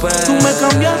 Tú me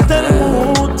cambiaste el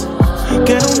mood.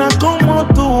 Quiero una como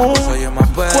tú.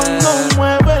 Cuando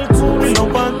mueve el culo y lo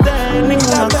bate,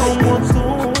 ninguna como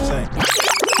tú.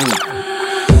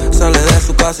 Sale de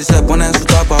su casa y se pone en su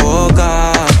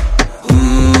tapaboca.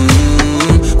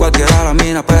 Cualquiera la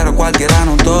mira, pero cualquiera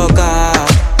no toca.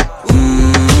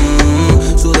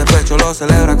 Su despecho lo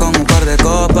celebra con un par de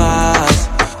copas.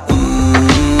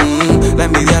 La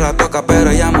envidia la toca,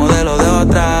 pero ella modelo de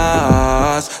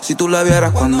otras. Si tú la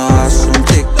vieras cuando hace un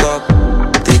TikTok,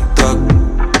 TikTok,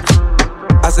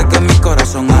 hace que mi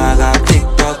corazón haga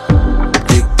TikTok,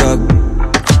 TikTok.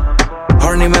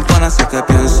 Horny me pone así que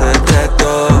piensa de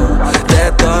todo,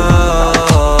 de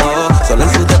todo. Solo en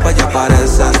su tepa ya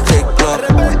parece TikTok.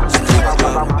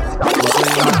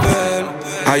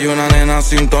 Hay una nena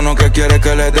sin tono que quiere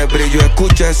que le dé brillo.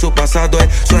 Escuche su pasado,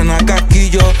 suena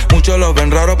casquillo. Muchos lo ven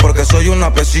raro porque soy un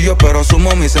lapecillo, pero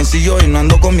asumo mi sencillo y no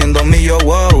ando comiendo millo.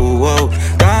 Wow, wow.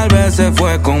 Tal vez se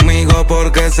fue conmigo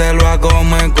porque se lo hago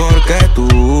mejor que tú.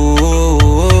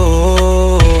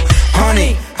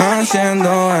 Honey,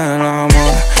 haciendo el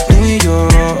amor, tú y yo.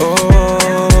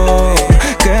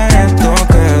 Que esto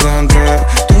queda entre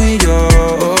tú y yo.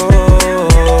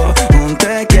 Un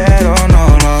te quiero,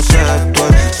 no lo acepto.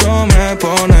 Eso me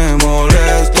pone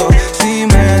molesto. Si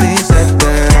me dices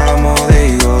te amo,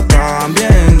 digo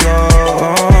también yo.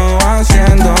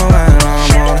 Haciendo el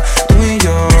amor, tú y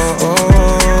yo.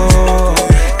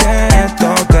 Que esto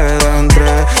queda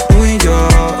entre tú y yo.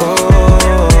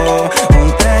 Un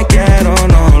te quiero,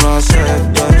 no lo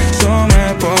acepto. Eso me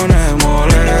pone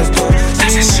molesto. Si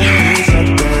me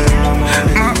dices te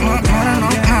amo,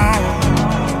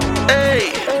 ey,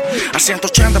 a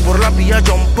 180 por la vía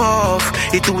John Pop.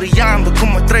 Y tú brillando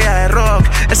como estrella de rock.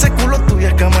 Ese culo tuyo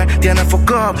es que me tiene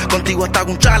fuck up. Contigo hasta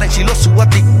hago un challenge y lo subo a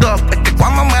TikTok. Es que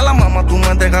cuando me la mama tú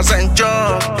me dejas en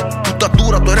shock. Tu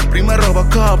estatura, tú eres primer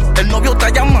Robocop. El novio está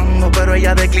llamando pero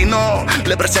ella declinó.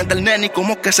 Le presenta el nene y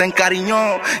como que se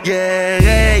encariñó.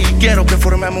 Llegué y quiero que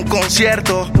formemos un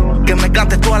concierto. Que me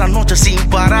cantes toda la noche sin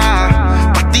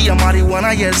parar. Pastilla,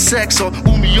 marihuana y el sexo.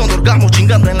 1 millón de orgasmos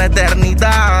chingando en la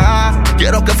eternidad.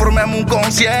 Quiero que formemos un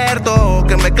concierto.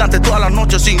 Que me cantes toda la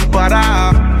noche sin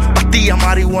parar. Pastilla,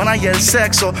 marihuana y el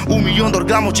sexo. 1 millón de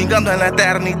orgasmos chingando en la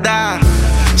eternidad.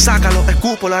 Sácalo,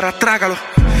 escúpalo, arrastrágalo.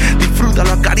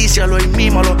 Disfrútalo, acarícialo y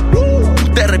mímalo.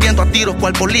 Te reviento a tiros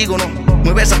cual polígono.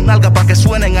 Mueve esas nalgas pa' que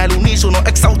suenen al unísono.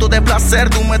 Exhausto de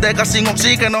placer, tú me dejas sin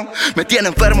oxígeno. Me tiene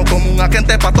enfermo como un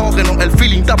agente patógeno. El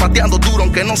feeling está pateando duro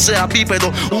aunque no sea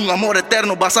bípedo. Un amor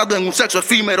eterno basado en un sexo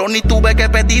efímero. Ni tuve que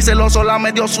pedírselo, sola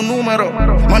me dio su número.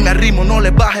 Mami al ritmo, no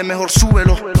le bajes, mejor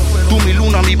súbelo. Tú mi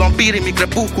luna, mi vampiro y mi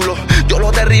crepúsculo. Yo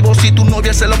lo derribo si tú no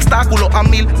vieses el obstáculo. A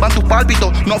 1000 van tus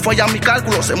pálpitos, no fallan mis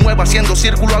cálculos. Se mueve haciendo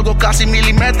círculo, algo casi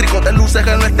milimétrico. De luces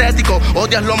en lo estético,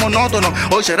 odias lo monótono.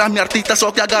 Hoy serás mi artista,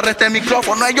 so que agarre este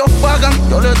micrófono. Ellos pagan,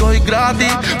 yo les doy gratis.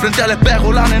 Frente al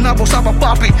espejo la nena posaba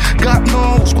papi. God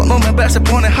knows, cuando me ve se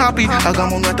pone happy.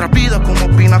 Hagamos nuestra vida como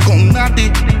Pina con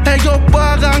Nati. Ellos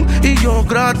pagan y yo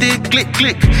gratis. Click,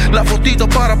 click, la fotito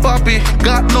para papi.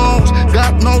 God knows,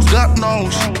 God knows, God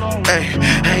knows.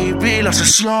 Hey, vi la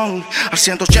sesión al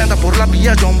 180 por la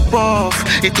vía John Puff.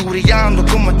 Y tú brillando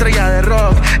como estrella de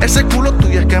rock. Ese culo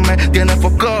tuyo es que me tiene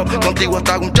fuck up. Contigo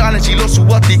hasta hago un challenge y lo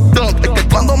subo a TikTok. Es que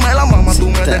cuando me la mama tú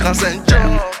me dejas en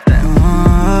shock.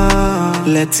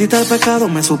 Le excita el pecado,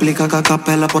 me suplica que a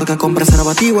capela porque con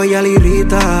preservativo ella le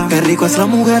irrita. Qué rico es la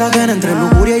mujer ajena entre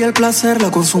lujuria y el placer.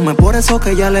 La consume por eso que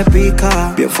ella le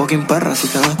pica. Bien fucking perra si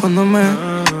te das cuando me...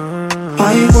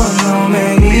 Ay, cuando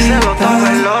me grita.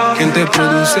 ¿Quién te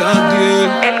produce a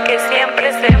ti? El que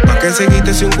siempre se... Pa' que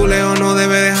seguiste si un culeo no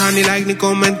debe dejar ni like ni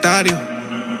comentario.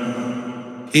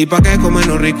 ¿Y pa' qué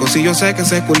comernos rico si yo sé que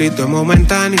ese culito es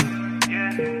momentáneo?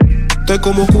 Estoy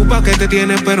como Cupa que te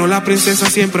tiene, pero la princesa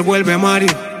siempre vuelve a Mario.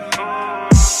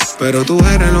 Pero tú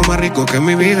eres lo más rico que en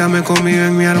mi vida me he comido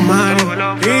en mi armario.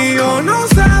 Y yo no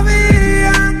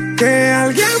sabía que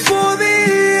alguien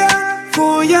podía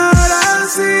follar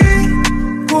así,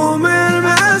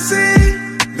 comerme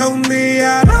así, de un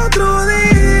día al otro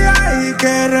día, y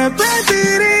que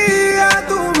repetiría.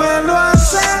 Tú me lo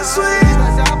haces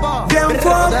sweet, bien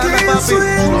fucking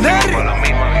sweet.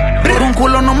 Por un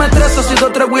culo no me estreso, si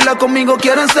dos tres huilas conmigo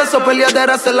quieren sexo.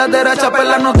 Peleadera, celadera,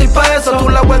 chapela, no estoy pa' eso. Tú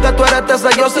la huelga, tú eres tesa,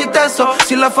 yo soy teso.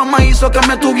 Si la fama hizo que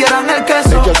me tuvieran el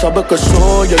queso. Ella sabe que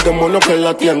soy el demonio que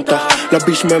la tienta. La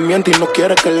bitch me miente y no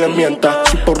quiere que le mienta.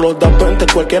 Si por los da 20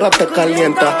 cualquiera te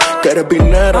calienta. Que eres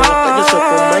dinero, la calle se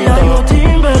fomenta. Ya yo te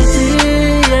invertí,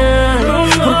 yeah.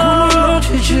 Por culo y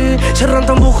chichi, cerran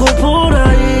tan bujo por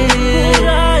ahí.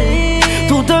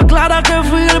 Tú te aclaras que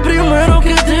fui el primero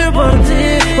que te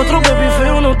partí. Otro baby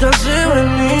feo no te hace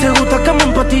venir. Te gusta que me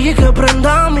empatille y que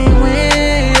prenda mi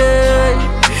weed.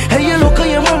 Ella es loca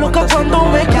y es más loca cuando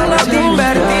me quiera te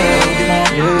invertí.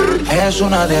 Es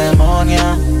una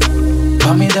demonia,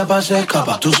 pa' mí de paz se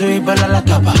escapa. Tú sí vela la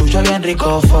tapa, chucha bien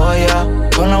rico folla.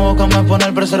 Con la boca me pone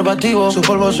el preservativo. Sus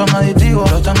polvos son aditivos,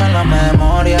 los tengo en la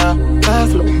memoria.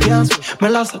 Flow, me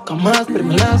la saca más, pero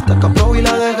me la saca pro y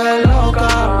la deja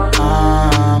loca.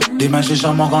 Dime si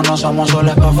somos o no somos,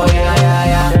 solo es pa'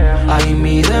 follar. Ay,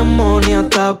 mi demonia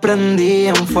te prendí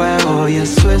en fuego y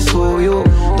eso es suyo.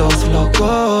 Dos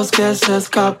locos que se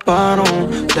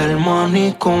escaparon del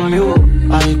manicomio.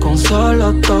 Ay, con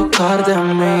solo tocarte,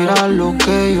 mira lo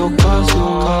que yo casi.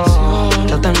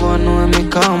 Ya tengo en mi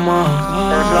cama.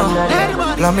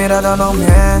 La mirada no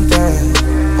miente,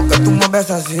 porque tú me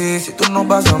ves así. Si tú no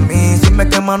vas a mí, si me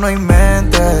quema no hay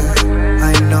mente.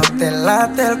 Ay, no te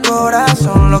late el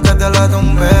corazón, lo que te late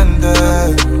un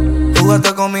 20.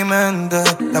 Jugaste con mi mente,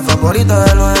 la favorita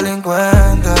de los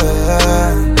delincuentes.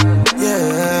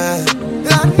 Yeah.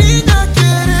 La niña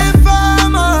quiere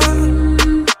fama,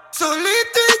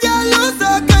 solito ella lo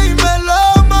saca y me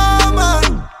lo mama.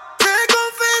 Te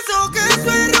confieso que su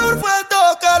error fue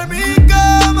tocar mi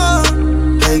cama.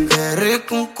 Ay, qué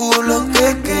rico un culo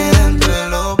que queda entre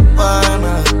los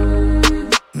panas.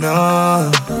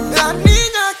 No. La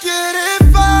niña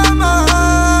quiere fama,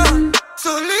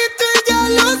 solito ella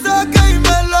lo saca y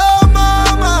me lo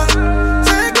mama.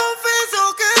 Te confieso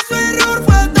que su error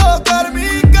fue tocar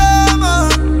mi cama.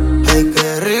 Ay,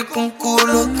 qué rico un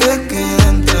culo que queda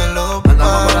entre los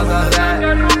panas.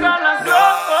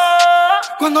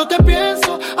 Cuando te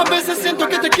pienso, a veces siento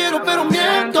que te quiero pero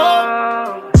miento.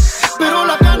 Pero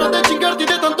la ganas de chingarte y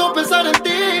de tanto pensar en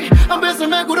ti, a veces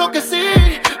me juro que sí,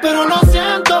 pero lo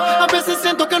siento. A veces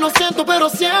siento que no siento, pero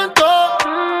siento.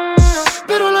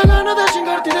 Pero la ganas de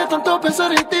chingarte y de tanto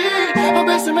pensar en ti, a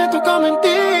veces me toca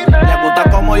mentir. Le gusta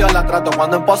como yo la trato,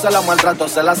 cuando en pose la maltrato.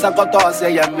 Se la saco toda si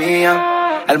ella es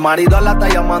mía. El marido la está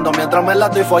llamando mientras me la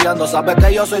estoy follando. Sabe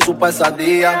que yo soy su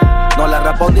pesadilla. No le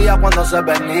respondía cuando se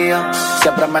venía.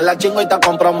 Siempre me la chingo y está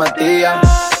comprometida.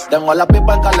 Tengo la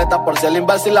pipa en caleta por si el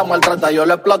imbécil la maltrata. Yo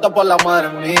lo exploto por la madre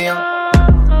mía.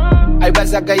 Hay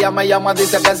veces que ella me llama,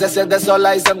 dice que se siente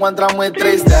sola y se encuentra muy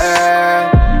triste.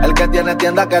 El que tiene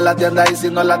tienda que la atienda y si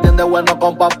no la atiende, bueno,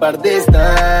 compa, perdiste.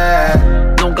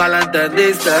 Nunca la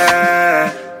entendiste,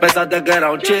 pensaste que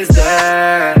era un chiste.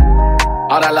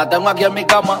 Ahora la tengo aquí en mi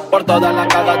cama por todas las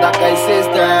cagadas que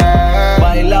hiciste.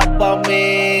 Baila pa'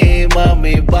 mí,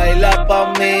 mami, baila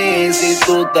pa' mí. Si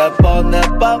tú te pones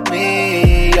pa'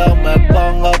 mí, yo me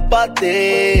pongo pa'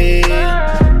 ti.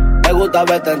 Me gusta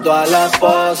verte en todas las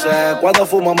poses. Cuando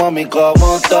fumo, mami,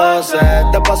 como tose.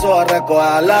 Te paso a recoger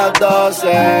a las 12.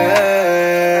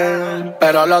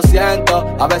 Pero lo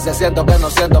siento, a veces siento que no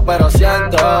siento, pero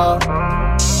siento.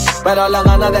 Pero la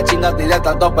ganas de chingarte y de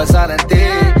tanto pensar en ti,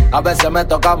 a veces me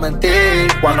toca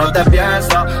mentir. Cuando te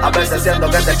pienso, a veces siento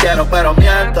que te quiero, pero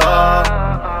miento.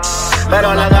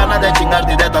 pero las ganas de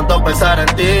chingarte y de tanto pensar en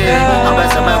ti, a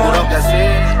veces me juro que sí.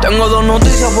 Tengo dos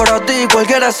noticias para ti,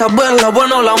 cualquiera saber, la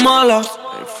buena o la mala.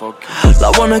 La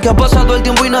buena es que ha pasado el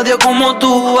tiempo y nadie como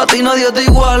tú, a ti nadie te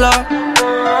iguala.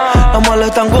 La mala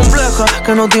es tan compleja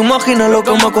que no te imaginas lo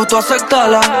que me costó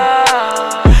aceptarla.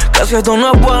 Que si esto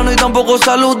no es bueno y tampoco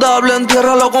saludable,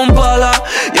 entiérralo con pala.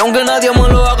 Y aunque nadie me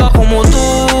lo haga como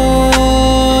tú,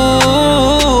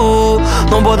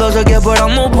 no puedo hacer que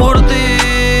esperamos por ti.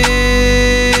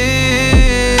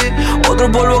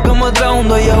 Otro polvo que me trae un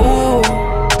déjà vu.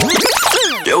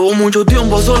 Llevo mucho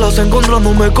tiempo a solas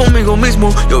encontrándome conmigo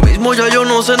mismo. Yo mismo ya yo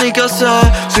no sé ni qué hacer.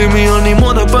 Si mi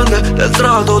ánimo depende del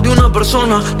trato de una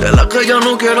persona de la que ya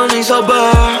no quiero ni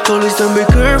saber. So listen, be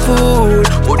careful,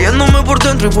 muriéndome por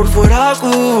dentro y por fuera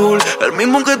cool. El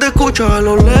mismo que te escucha a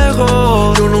lo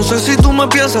lejos. Yo no sé si tú me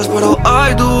piensas, pero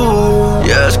I do.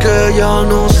 Y es que ya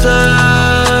no sé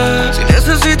si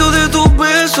necesito de tus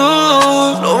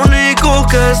besos. Lo único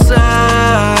que sé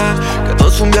que todo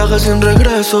es un viaje sin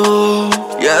regreso.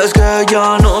 Y es que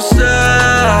ya no sé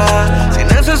si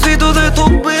necesito de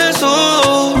tus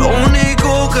besos. Lo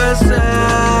único que sé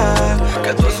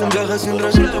que todo es un viaje sin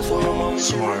regreso.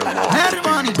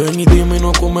 Ven y dime y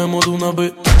nos comemos de una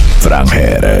vez.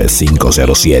 Franger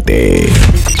 507.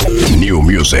 New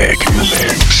Music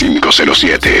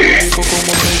 507.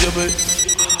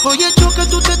 Oye, choque,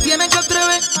 tú te tienes que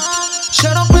atrever.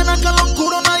 Cero pena que al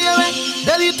oscuro nadie ve.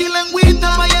 Dedito y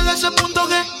lengüita, vaya en ese punto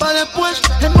que pa' después,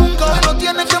 que nunca lo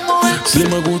tienes que mover. Sí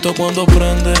me gusta cuando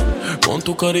prende, con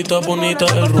tu carita bonita,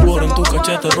 el rubor en tu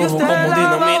cachete rojo como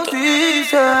dinamita.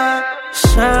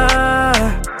 Sé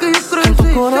que en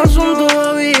tu corazón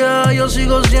todavía yo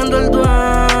sigo siendo el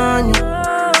dueño.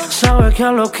 Sabes que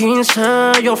a los 15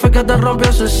 yo fui que te rompí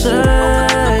ese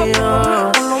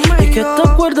sello. Y que te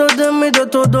acuerdas de mí de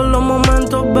todos los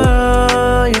momentos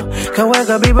bellos. Que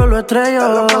juega vive lo estrella.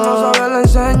 Lo que no sabes le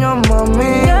enseño,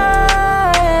 mami.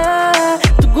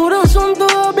 Tu corazón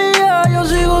todavía yo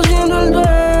sigo siendo el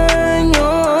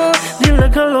dueño.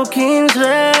 Dile que a los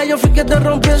 15 yo fui que te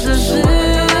rompí ese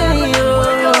sello.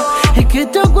 Y que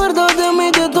te acuerdas de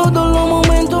mí de todos los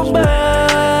momentos bellos.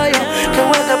 Que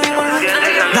juega vive lo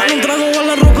estrella. Dale un trago a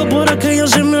la roca por aquello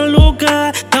se me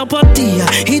aloca. Tapatía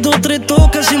y 2, 3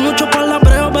 toques sin mucho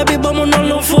palabreo, baby, vámonos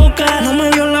los foca. No me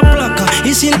vio la placa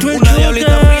y siento el choque. Una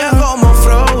diablita fría como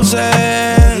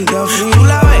Frozen. Tú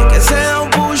la ves que se da un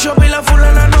push-up y la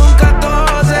fulana nunca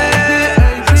tose.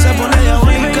 Se pone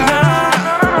diabólica,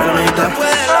 pero ni te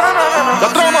puede la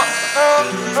trama.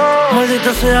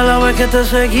 Maldita sea la vez que te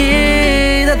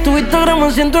seguí. De tu Instagram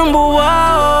me siento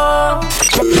embobado.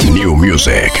 New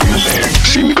Music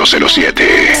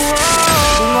 507.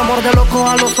 Un amor de loco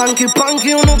a los Sanky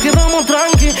Panky, uno quedamos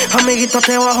tranqui. Amiguita,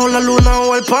 te bajo la luna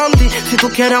o el panty. Si tú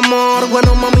quieres amor,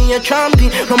 bueno, mami, es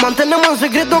chanti. Lo mantenemos en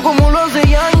secreto como lo hace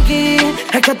Yankee.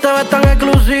 Es que te ves tan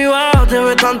exclusiva, te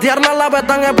ves tan tierna, la ves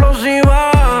tan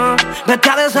explosiva. Vete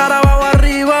a de abajo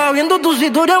arriba, viendo tus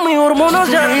historias, mis hormonas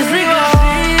se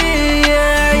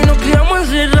y nos quedamos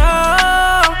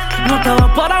encerrados. No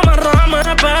estaba para amarrarme,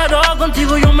 pero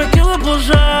contigo yo me quedo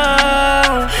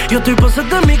posado. Yo estoy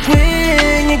pasando de mi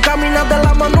queen y caminas de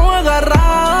la mano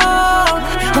agarrado.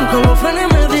 Aunque los frenes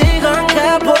me digan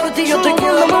que por ti yo estoy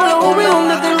quedando la ubi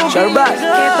donde tengo que ir. Que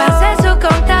pase su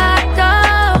contacto.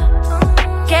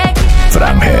 Que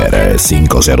Franger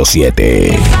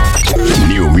 507.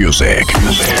 New Music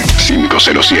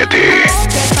 507.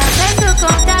 pase su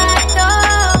contacto.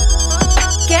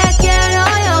 Que quiero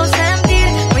yo sentir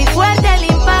muy fuerte el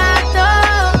impacto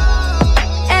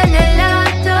en el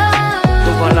acto.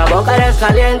 Tú con la boca eres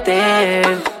caliente.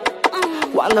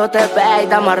 Cuando te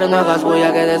peitas más renuevas voy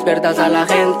a que despiertas a la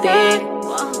gente.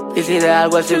 Y si de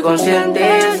algo estoy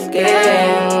consciente es que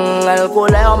el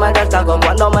culeo me destaco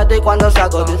cuando meto y cuando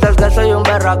saco. Dices que soy un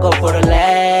berraco por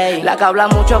ley. La que habla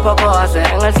mucho poco hace,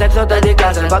 en el sexo te di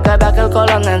clases pa' que veas que el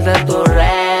coronel es tu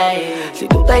rey. Si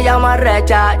tú te llamas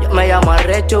recha, yo me llamo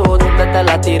arrecho. Tú te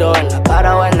la tiro en la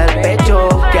cara o en el pecho.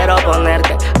 Quiero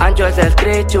ponerte ancho ese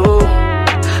estrecho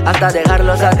hasta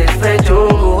dejarlo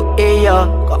satisfecho. Y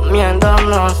yo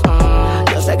comiéndonos.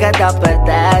 Yo sé que te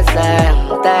apetece,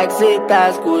 te excita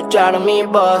escuchar mi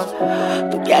voz.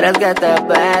 Tú quieres que te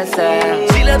bese.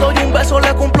 Si le doy un beso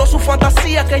le cumplo su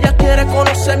fantasía, que ella quiere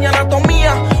conocer mi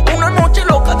anatomía. Una noche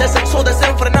loca de sexo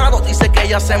desenfrenado. Dice que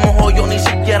ella se mojó, yo ni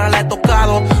siquiera la he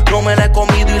tocado. No me la he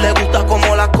comido y le gusta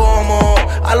como la como.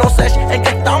 A los sex en que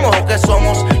estamos o que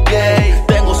somos gay.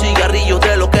 Tengo cigarrillos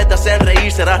de lo que te hacen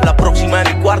reír. Serás la próxima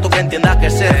en mi cuarto que entiendas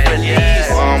que ser feliz.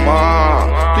 Mamá,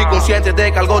 estoy consciente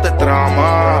de que algo te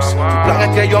tramas. Tu plan es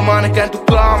que yo amanezca en tu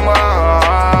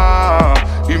cama.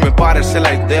 Y me parece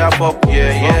la idea, fuck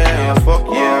yeah, yeah, fuck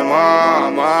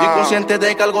Estoy consciente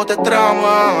de que algo te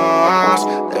tramas.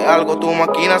 De algo tú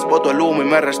maquinas, boto el humo y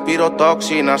me respiro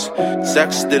toxinas.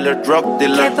 Sex dealer, drug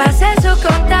dealer. Que pase su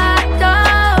contacto,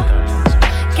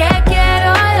 que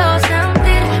quiero yo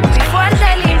sentir muy fuerte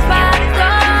el impacto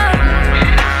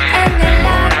en el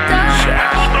acto.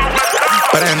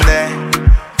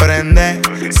 Prende,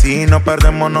 si no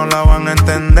perdemos no la van a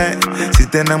entender. Si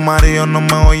tienes marido no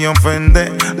me voy a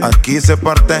ofender. Aquí se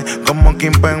parte como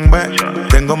Kim Pembe.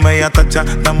 Tengo media tacha,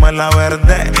 dame la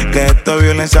verde. Que esto es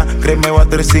violencia, crimen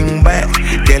water sin B.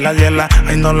 Que la hiela,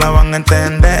 ahí no la van a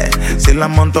entender. Si la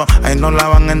monto, ahí no la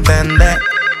van a entender.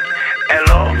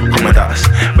 Hello, ¿cómo estás?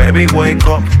 Baby, wake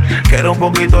up. Quiero un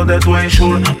poquito de tu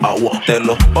ensure. Agua, te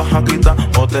lo vas a quitar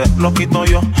o te lo quito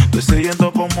yo. Estoy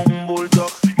siguiendo como un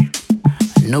bulldog.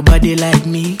 Nobody like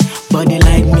me, body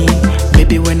like me.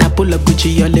 Baby, when I pull up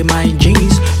Gucci, all in my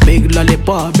jeans. Big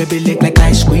lollipop, baby, lick like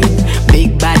ice cream.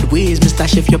 Big bad ways, Mr.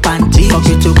 Shift your panties. Fuck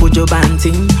you to Bujo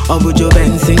Banting or Bujo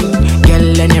Benzing.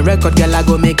 Girl, any record, girl, I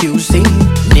go make you sing.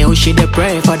 Now she the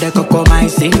pray for the cocoa my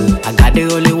sing. I got the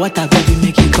holy water, baby,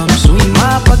 make you come swim.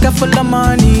 My pocket full of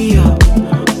money, yo.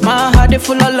 My heart is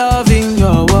full of loving,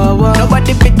 yo. Whoa, whoa.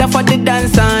 Nobody better for the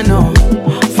dancer, no.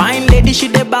 Fine lady, she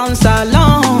dey bounce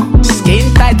along.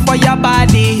 Skin tight for your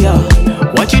body, yo.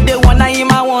 What you dey wanna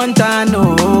him, I want to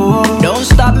know. Don't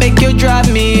stop, make you drive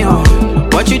me on.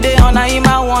 What you dey wanna him,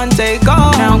 I want take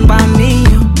off. Now by me,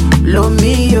 yo, blow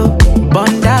me, yo.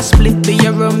 Bunda split, be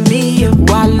your Romeo.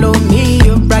 Wallow me,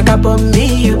 yo, brag about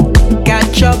me, yo.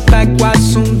 Catch up back,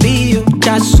 wasumbi, yo.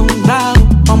 Jasumba,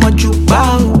 I'ma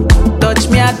jukba. Touch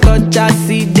me, I touch, I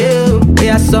see you. We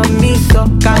are some me, so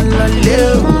can't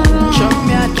live. Chop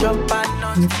me, I chop, I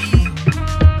not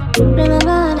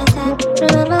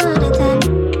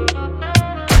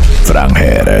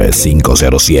Franger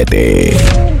 507.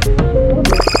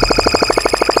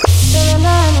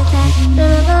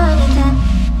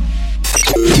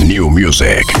 New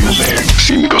Music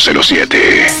 507.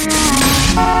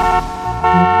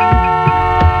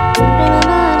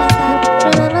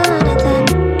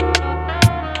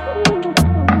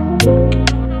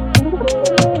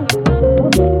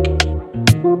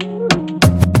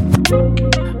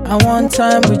 I want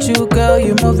time with you, girl.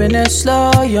 You're moving it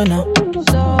slow, you know.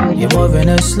 You're moving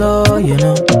it slow, you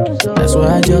know. That's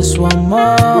why I just want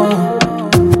more.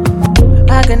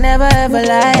 I can never ever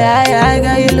lie,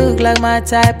 girl. You look like my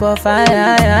type of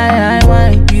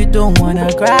wine. You don't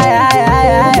wanna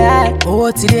cry,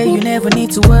 Oh, today you never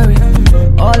need to worry.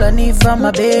 All I need from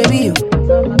my baby,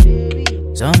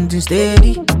 something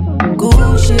steady.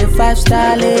 Good shit,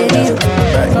 5-star lady.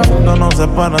 El mundo no se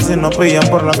para si nos pillan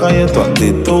por la calle. Tu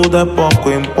actitud de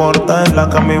poco importa, es la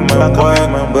que a mí me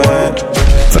pueden ver.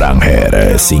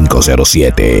 Franger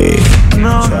 507.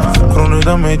 No,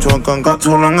 Cronita Michoacán,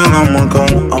 cápsula en el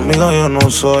Amorcán. Amiga, yo no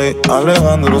soy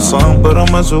Alejandro Sanz, pero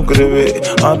me suscribí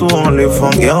a tu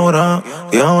OnlyFans. Y ahora,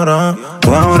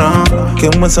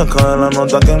 ¿quién me saca de la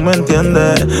nota? ¿Quién me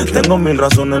entiende? Tengo 1000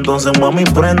 razones, entonces mami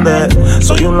prende.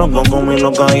 Soy un loco con mi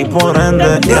loca y por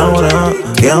ende.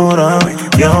 Y ahora,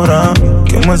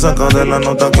 ¿quién me saca de la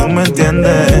nota? ¿Quién me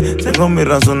entiende? Tengo 1000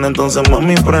 razones, entonces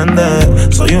mami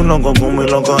prende. Soy un loco con mi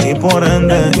loca y por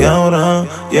ende. Y ahora.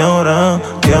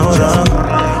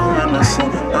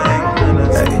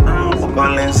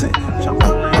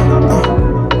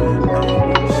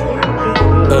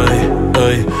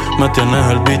 Ey, me tienes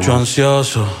el bicho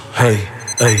ansioso. Hey,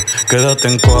 quédate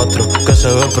en 4, que se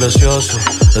ve precioso.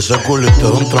 Ese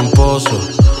culito es un tramposo.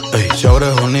 Ey, si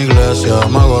abres una iglesia,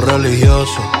 mago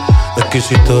religioso.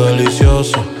 Exquisito,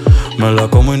 delicioso. Me la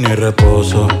como y ni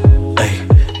reposo. Ey,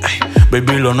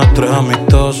 baby, lo nuestro es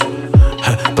amistoso.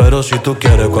 Pero si tú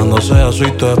quieres, cuando sea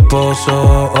soy tu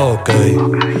esposo. Ok,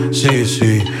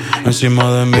 sí, encima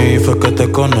de mí fue que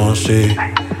te conocí.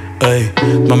 Ey,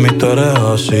 mami, tú eres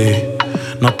así.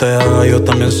 No te hagas, yo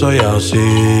también soy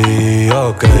así.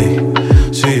 Ok,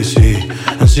 sí,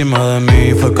 encima de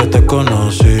mí fue que te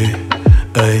conocí.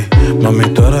 Ey, mami,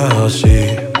 tú eres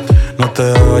así. No te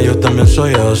hagas, yo también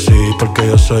soy así. Porque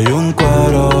yo soy un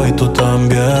cuero y tú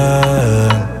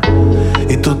también.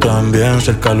 Y tú también,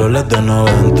 si el calor es de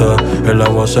 90, el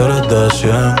aguacero es de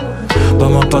 100.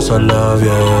 Vamos a pasarla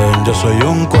bien. Yo soy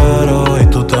un cuero y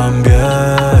tú también.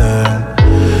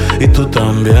 Y tú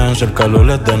también, si el calor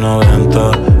es de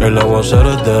 90, el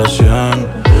aguacero es de 100.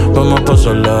 Vamos a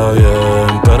pasarla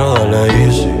bien, pero dale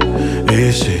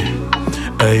easy.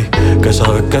 Ey, que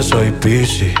sabes que soy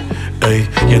Piscis. Ey,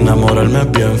 y enamorarme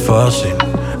es bien fácil.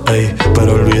 Ey,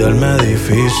 pero olvidarme es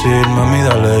difícil. Mami,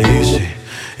 dale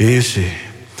easy.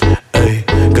 Ey,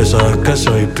 que sabes que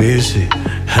soy Piscis.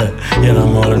 Y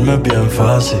enamorarme es bien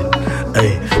fácil.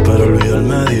 ey, pero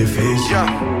olvidarme es difícil.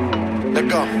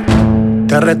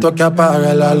 Te reto que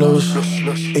apagues la luz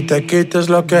y te quites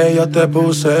lo que yo te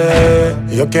puse.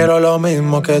 Yo quiero lo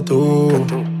mismo que tú.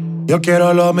 Yo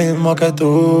quiero lo mismo que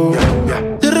tú.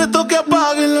 Te reto que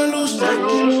apagues la luz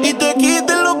y te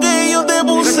quites lo que yo te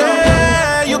puse.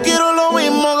 Yo quiero lo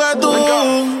mismo que tú.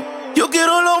 Yo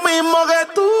quiero lo mismo que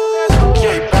tú.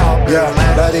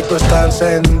 La disco está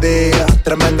encendida,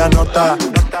 tremenda nota.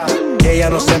 Ella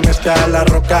no se mezcla en la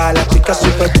roca. La chica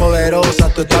súper poderosa,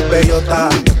 tú estás bellota.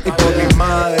 Y por mi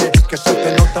madre, que se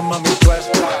te nota, mami, tú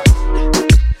estás.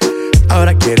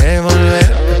 Ahora quieres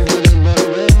volver.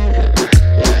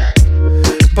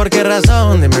 ¿Por qué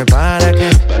razón? Dime para qué.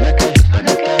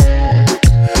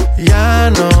 Ya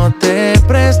no te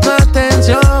presto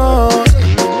atención.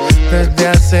 Desde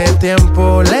hace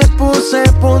tiempo le puse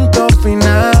punto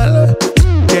final.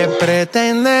 ¿Qué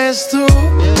pretendes tú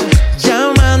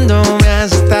llamándome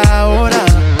hasta ahora?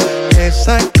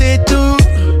 Esa actitud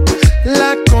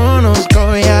la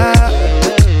conozco ya.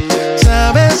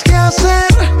 Sabes qué hacer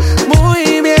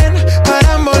muy bien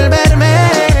para envolverme,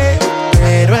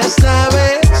 pero esta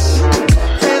vez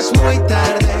es muy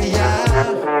tarde ya.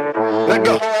 Let's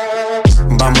go.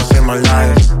 Vamos a hacer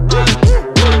maldades,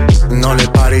 no le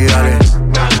pare y dale.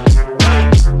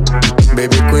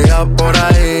 Baby, cuidado por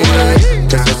ahí,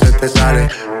 que eso se te sale,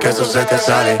 que eso se te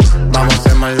sale. Vamos a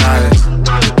hacer maldades,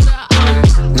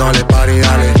 no le pare y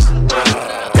dale.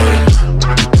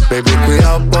 Baby,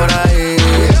 cuidado por ahí,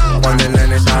 cuando el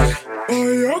nene sale.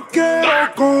 Hoy yo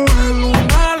quiero coger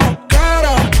una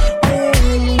loquera,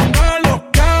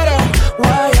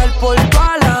 guayar por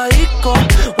toda la disco,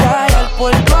 guayar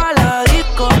por toda la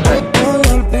disco.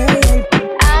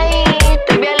 Ay,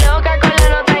 estoy bien loca con la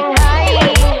nota en high.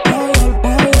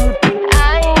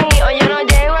 Ay, hoy yo no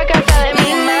llego a casa de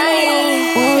mi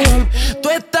mai. Tú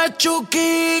estás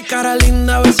chuki, cara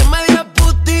linda, a veces media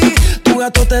puti. Tu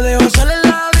gato te dejó salir en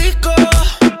la disco.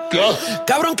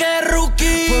 Cabrón que es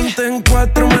rookie. Ponte en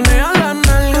cuatro, maneja la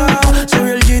nalga. Se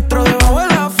vio el gistro debajo de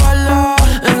la falda.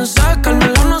 En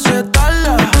sacármelo no se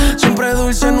tarda. Siempre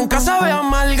dulce, nunca sabe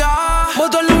amarga.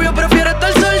 Voto al novio, prefiere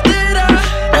estar soltera.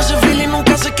 No se fila y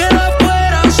nunca se queda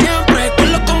afuera. Siempre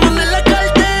con los comunes en la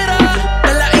cartera.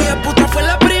 De la hija puta fue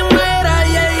la primera,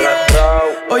 yeah, yeah.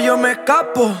 Hoy yo me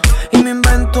escapo y me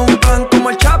invento un plan como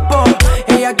el Chapo.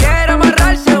 Ella quiere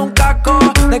amarrarse un caco.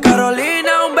 De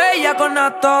Carolina, un bella con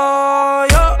nato.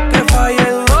 Yo que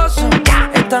fallé dudoso.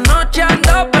 Esta noche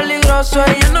ando peligroso.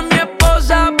 Ella no es mi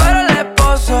esposa, pero el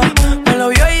esposo me lo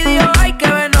vio y dijo, ay, qué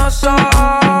venoso.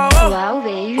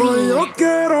 hoy yo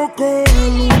quiero coger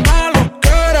una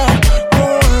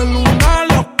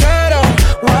loquera,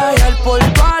 guayar por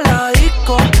toda la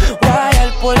disco,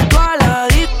 guayar por toda la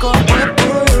disco.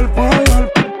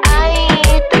 Ay,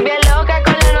 estoy bien loca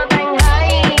con la nota en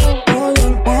high.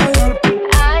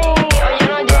 Ay, hoy yo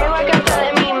no llego a casa de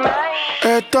mi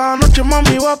mai. Esta noche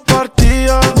mami va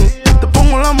partida. Te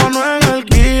pongo la mano en el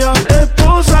guía.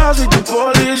 Esposa, soy tu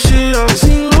policía.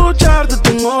 Sin luchar te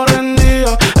tengo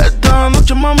rendida. Esta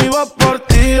noche mami va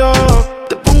partida.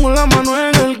 Te pongo la mano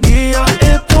en el guía.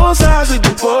 Esposa, soy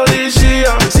tu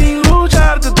policía. Sin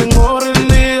luchar te tengo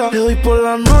rendida. Le doy por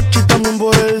la noche y también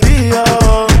por el día.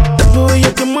 Después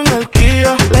ella quemo en el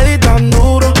Kia. Le di tan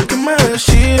duro que me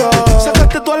decía,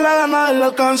 sacaste toda la gana de la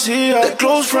alcancía. De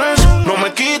close friends no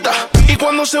me quita. Y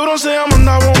cuando se broncea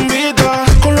manda bombita.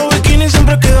 Con los bikinis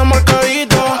siempre queda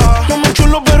marcadita. No me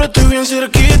chulo pero estoy bien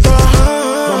cerquita.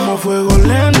 Vamos a fuego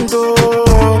lento,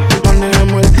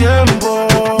 manejemos el tiempo.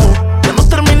 Ya no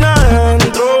termina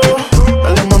adentro.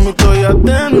 Dale mami, estoy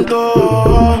atento.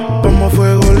 Vamos a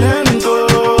fuego lento,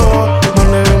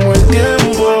 manejemos el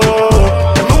tiempo.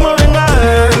 Ya no me venga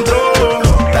adentro.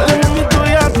 Dale mami,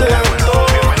 estoy atento.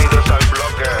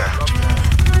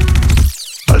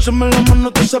 Álzame la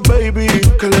mano a esa baby,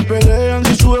 que le pelean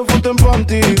si sube foto en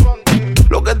panty.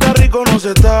 Lo que está rico no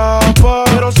se tapa,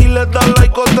 pero si le das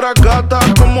like otra gata,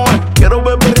 como es, quiero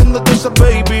ver riendo a esa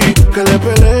baby, que le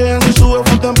pelean si sube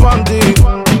foto en panty.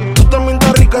 Tú también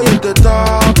estás rica y él te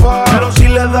tapa, pero si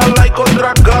le das like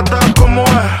otra gata, como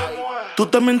es. Tú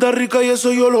también estás rica y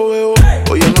eso yo lo veo.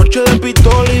 Hoy es noche de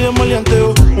pistola y de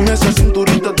maleanteo. En esa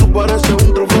cinturita tú pareces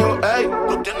un trofeo. Ey,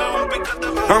 tú tienes un piquete.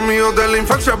 Amigos de la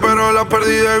infancia pero la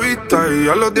perdí de vista. Y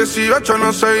a los 18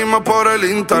 nos seguimos por el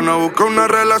Insta. No busca una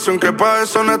relación que pa'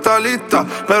 eso no está lista,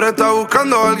 pero está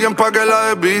buscando a alguien pa' que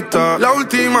la desvista. La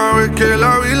última vez que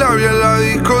la vi en la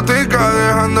discoteca,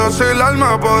 dejándose el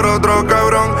alma por otro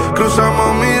cabrón.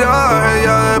 Cruzamos miradas,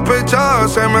 ella despechada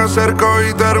se me acercó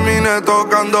y terminé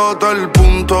tocando todo el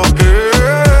punto.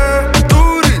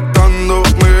 Tú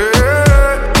gritándome,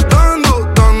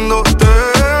 dándote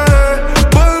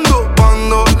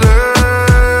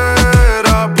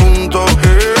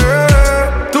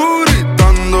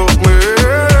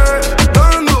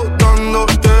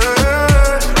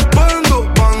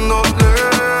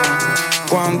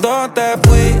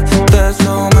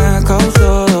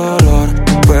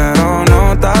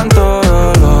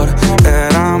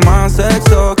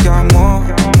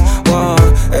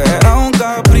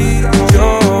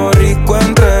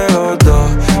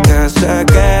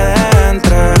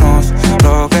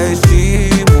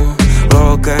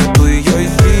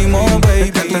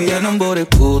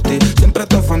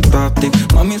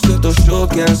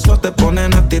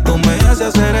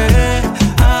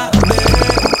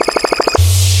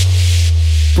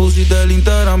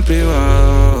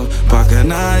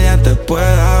te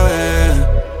pueda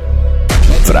ver.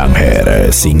 Franger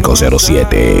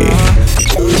 507.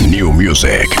 New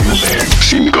Music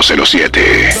 507.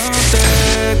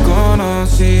 Te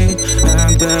conocí,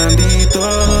 entendí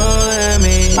todo de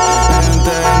mí.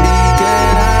 Entendí que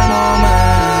era el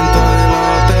momento y lo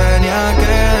tenía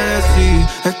que decir.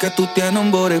 Es que tú tienes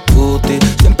un body puti,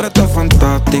 siempre estás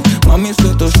fantástico. Mami,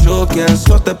 soy tu show, que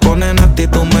eso te pone en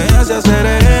actitud. Me hace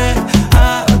hacer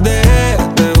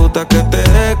te gusta que te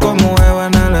dé como Eva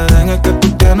en el Edén. Es que tú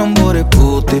tienes un body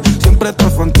puti, siempre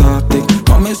estás fantástico.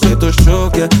 Mami, soy tu show,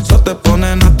 que eso te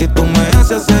pone en actitud. Me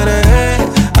hace hacer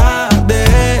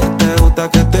te gusta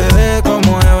que te dé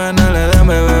como Eva en el Edén.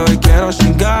 Bebé, hoy quiero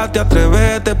chingarte,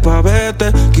 atrévete pa'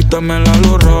 verte. Quítame la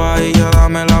luz roja y ya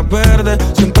dame la verde.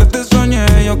 Siempre te soñé,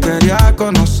 yo quería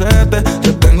conocerte.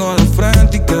 Te tengo de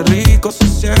frente y qué rico se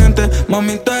siente.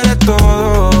 Mami, tú eres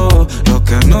todo lo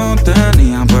que no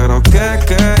tenía, pero que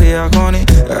quería, honey.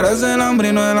 Eres el hambre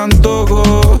y no el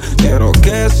antojo. Quiero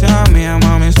que sea mía,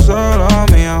 mami, solo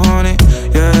mía, honey.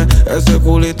 Yeah, ese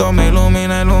culito me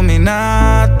ilumina,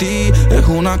 Illuminati. Es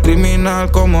una criminal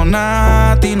como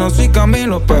Nati. No soy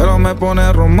Camilo, pero me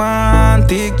pone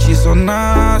romantic. She's so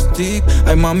nasty.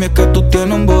 Ay, mami, es que tú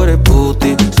tienes un body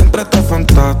puti, siempre estás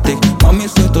fantástico. Mami,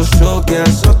 soy tu show, que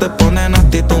eso te pone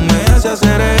nasty. Tú me haces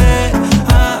hacer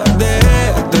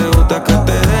te gusta que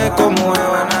te dé como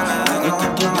Eva.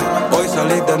 Hoy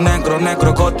salí de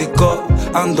negro gótico,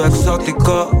 ando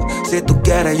exótico. Si tú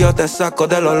quieres yo te saco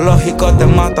de lo lógico. Te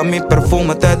mata mi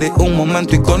perfume, te di un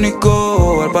momento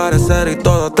icónico. Al parecer y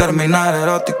todo terminar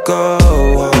erótico.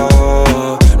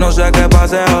 No sé qué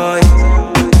pase hoy,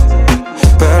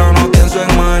 pero no pienso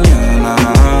en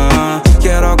mañana.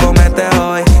 Quiero comerte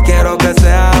hoy, quiero que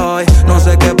sea hoy. No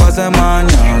sé qué pase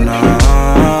mañana.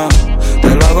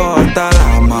 Te lo hago hasta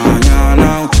la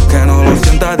mañana. Que no lo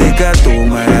sientas, di que tú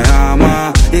me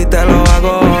amas. Y te lo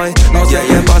hago hoy, no sé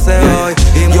qué pase hoy.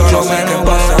 Y yo no sé qué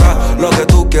pasará. Lo que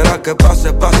tú quieras que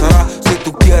pase, pasará. Si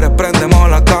tú quieres, prendemos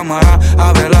la cámara.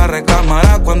 Abre la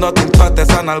recámara. Cuando te impacte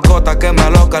esa nalgota que me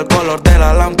aloca, el color de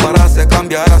la lámpara se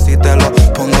cambiará si te lo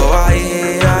pongo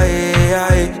ahí.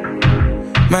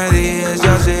 Me dices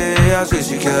así,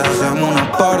 si quieres hacemos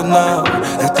una porno.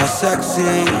 Está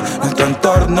sexy, nuestro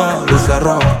entorno, luce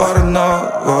rojo porno.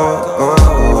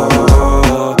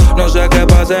 No sé qué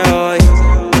pase hoy,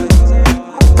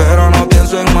 pero no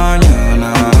pienso en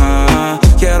mañana.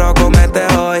 Quiero comerte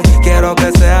hoy, quiero que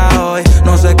sea hoy.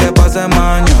 No sé qué pase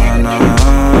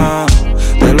mañana.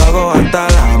 Te lo hago hasta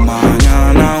la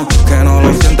mañana. Que no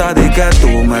lo sientas, di que tú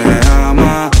me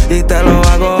amas. Y te lo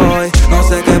hago hoy, no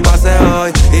sé qué pase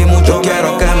hoy. Y mucho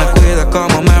quiero que me cuides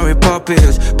como Mary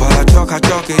Poppins. Para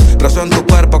choca-choqui, preso en tu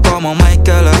cuerpo como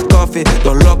Michael Scofield.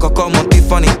 Los locos como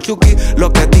Tiffany Chucky.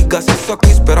 Lo que digas es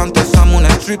soquis, pero antes somos un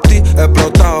striptease.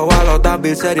 Explotado a los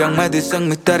David Serian, me dicen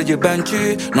Mr.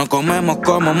 Givenchy. No comemos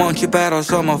como Monchi, pero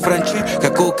somos Frenchy.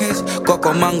 Que cookies,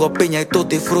 coco, mango, piña y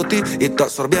tutti frutti. Y tú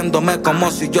absorbiéndome como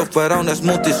si yo fuera un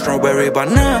smoothie. Strawberry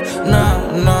banana,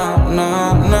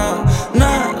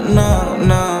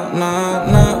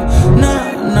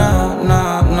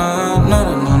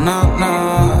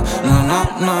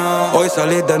 Hoy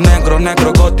salí de negro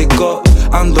gótico,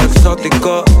 ando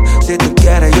exótico. Si tú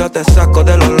quieres yo te saco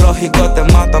de lo lógico. Te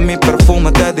mata mi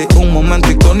perfume, te di un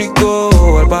momento icónico.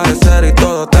 Al parecer y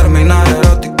todo terminar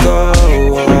erótico.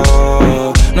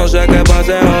 No sé qué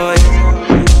pase hoy,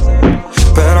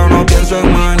 pero no pienso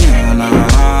en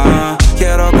mañana.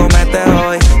 Quiero comerte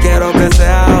hoy, quiero que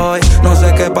sea hoy. No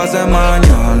sé qué pase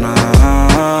mañana.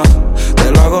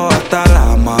 Te lo hago hasta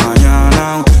la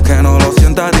mañana. Que no lo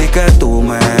sientas, di que tú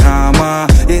me amas.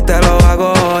 Y te lo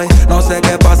hago hoy, no sé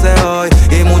qué pase hoy.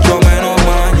 Y mucho menos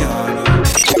mañana.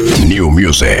 New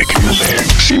Music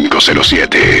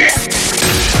 507.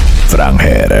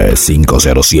 Franger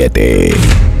 507.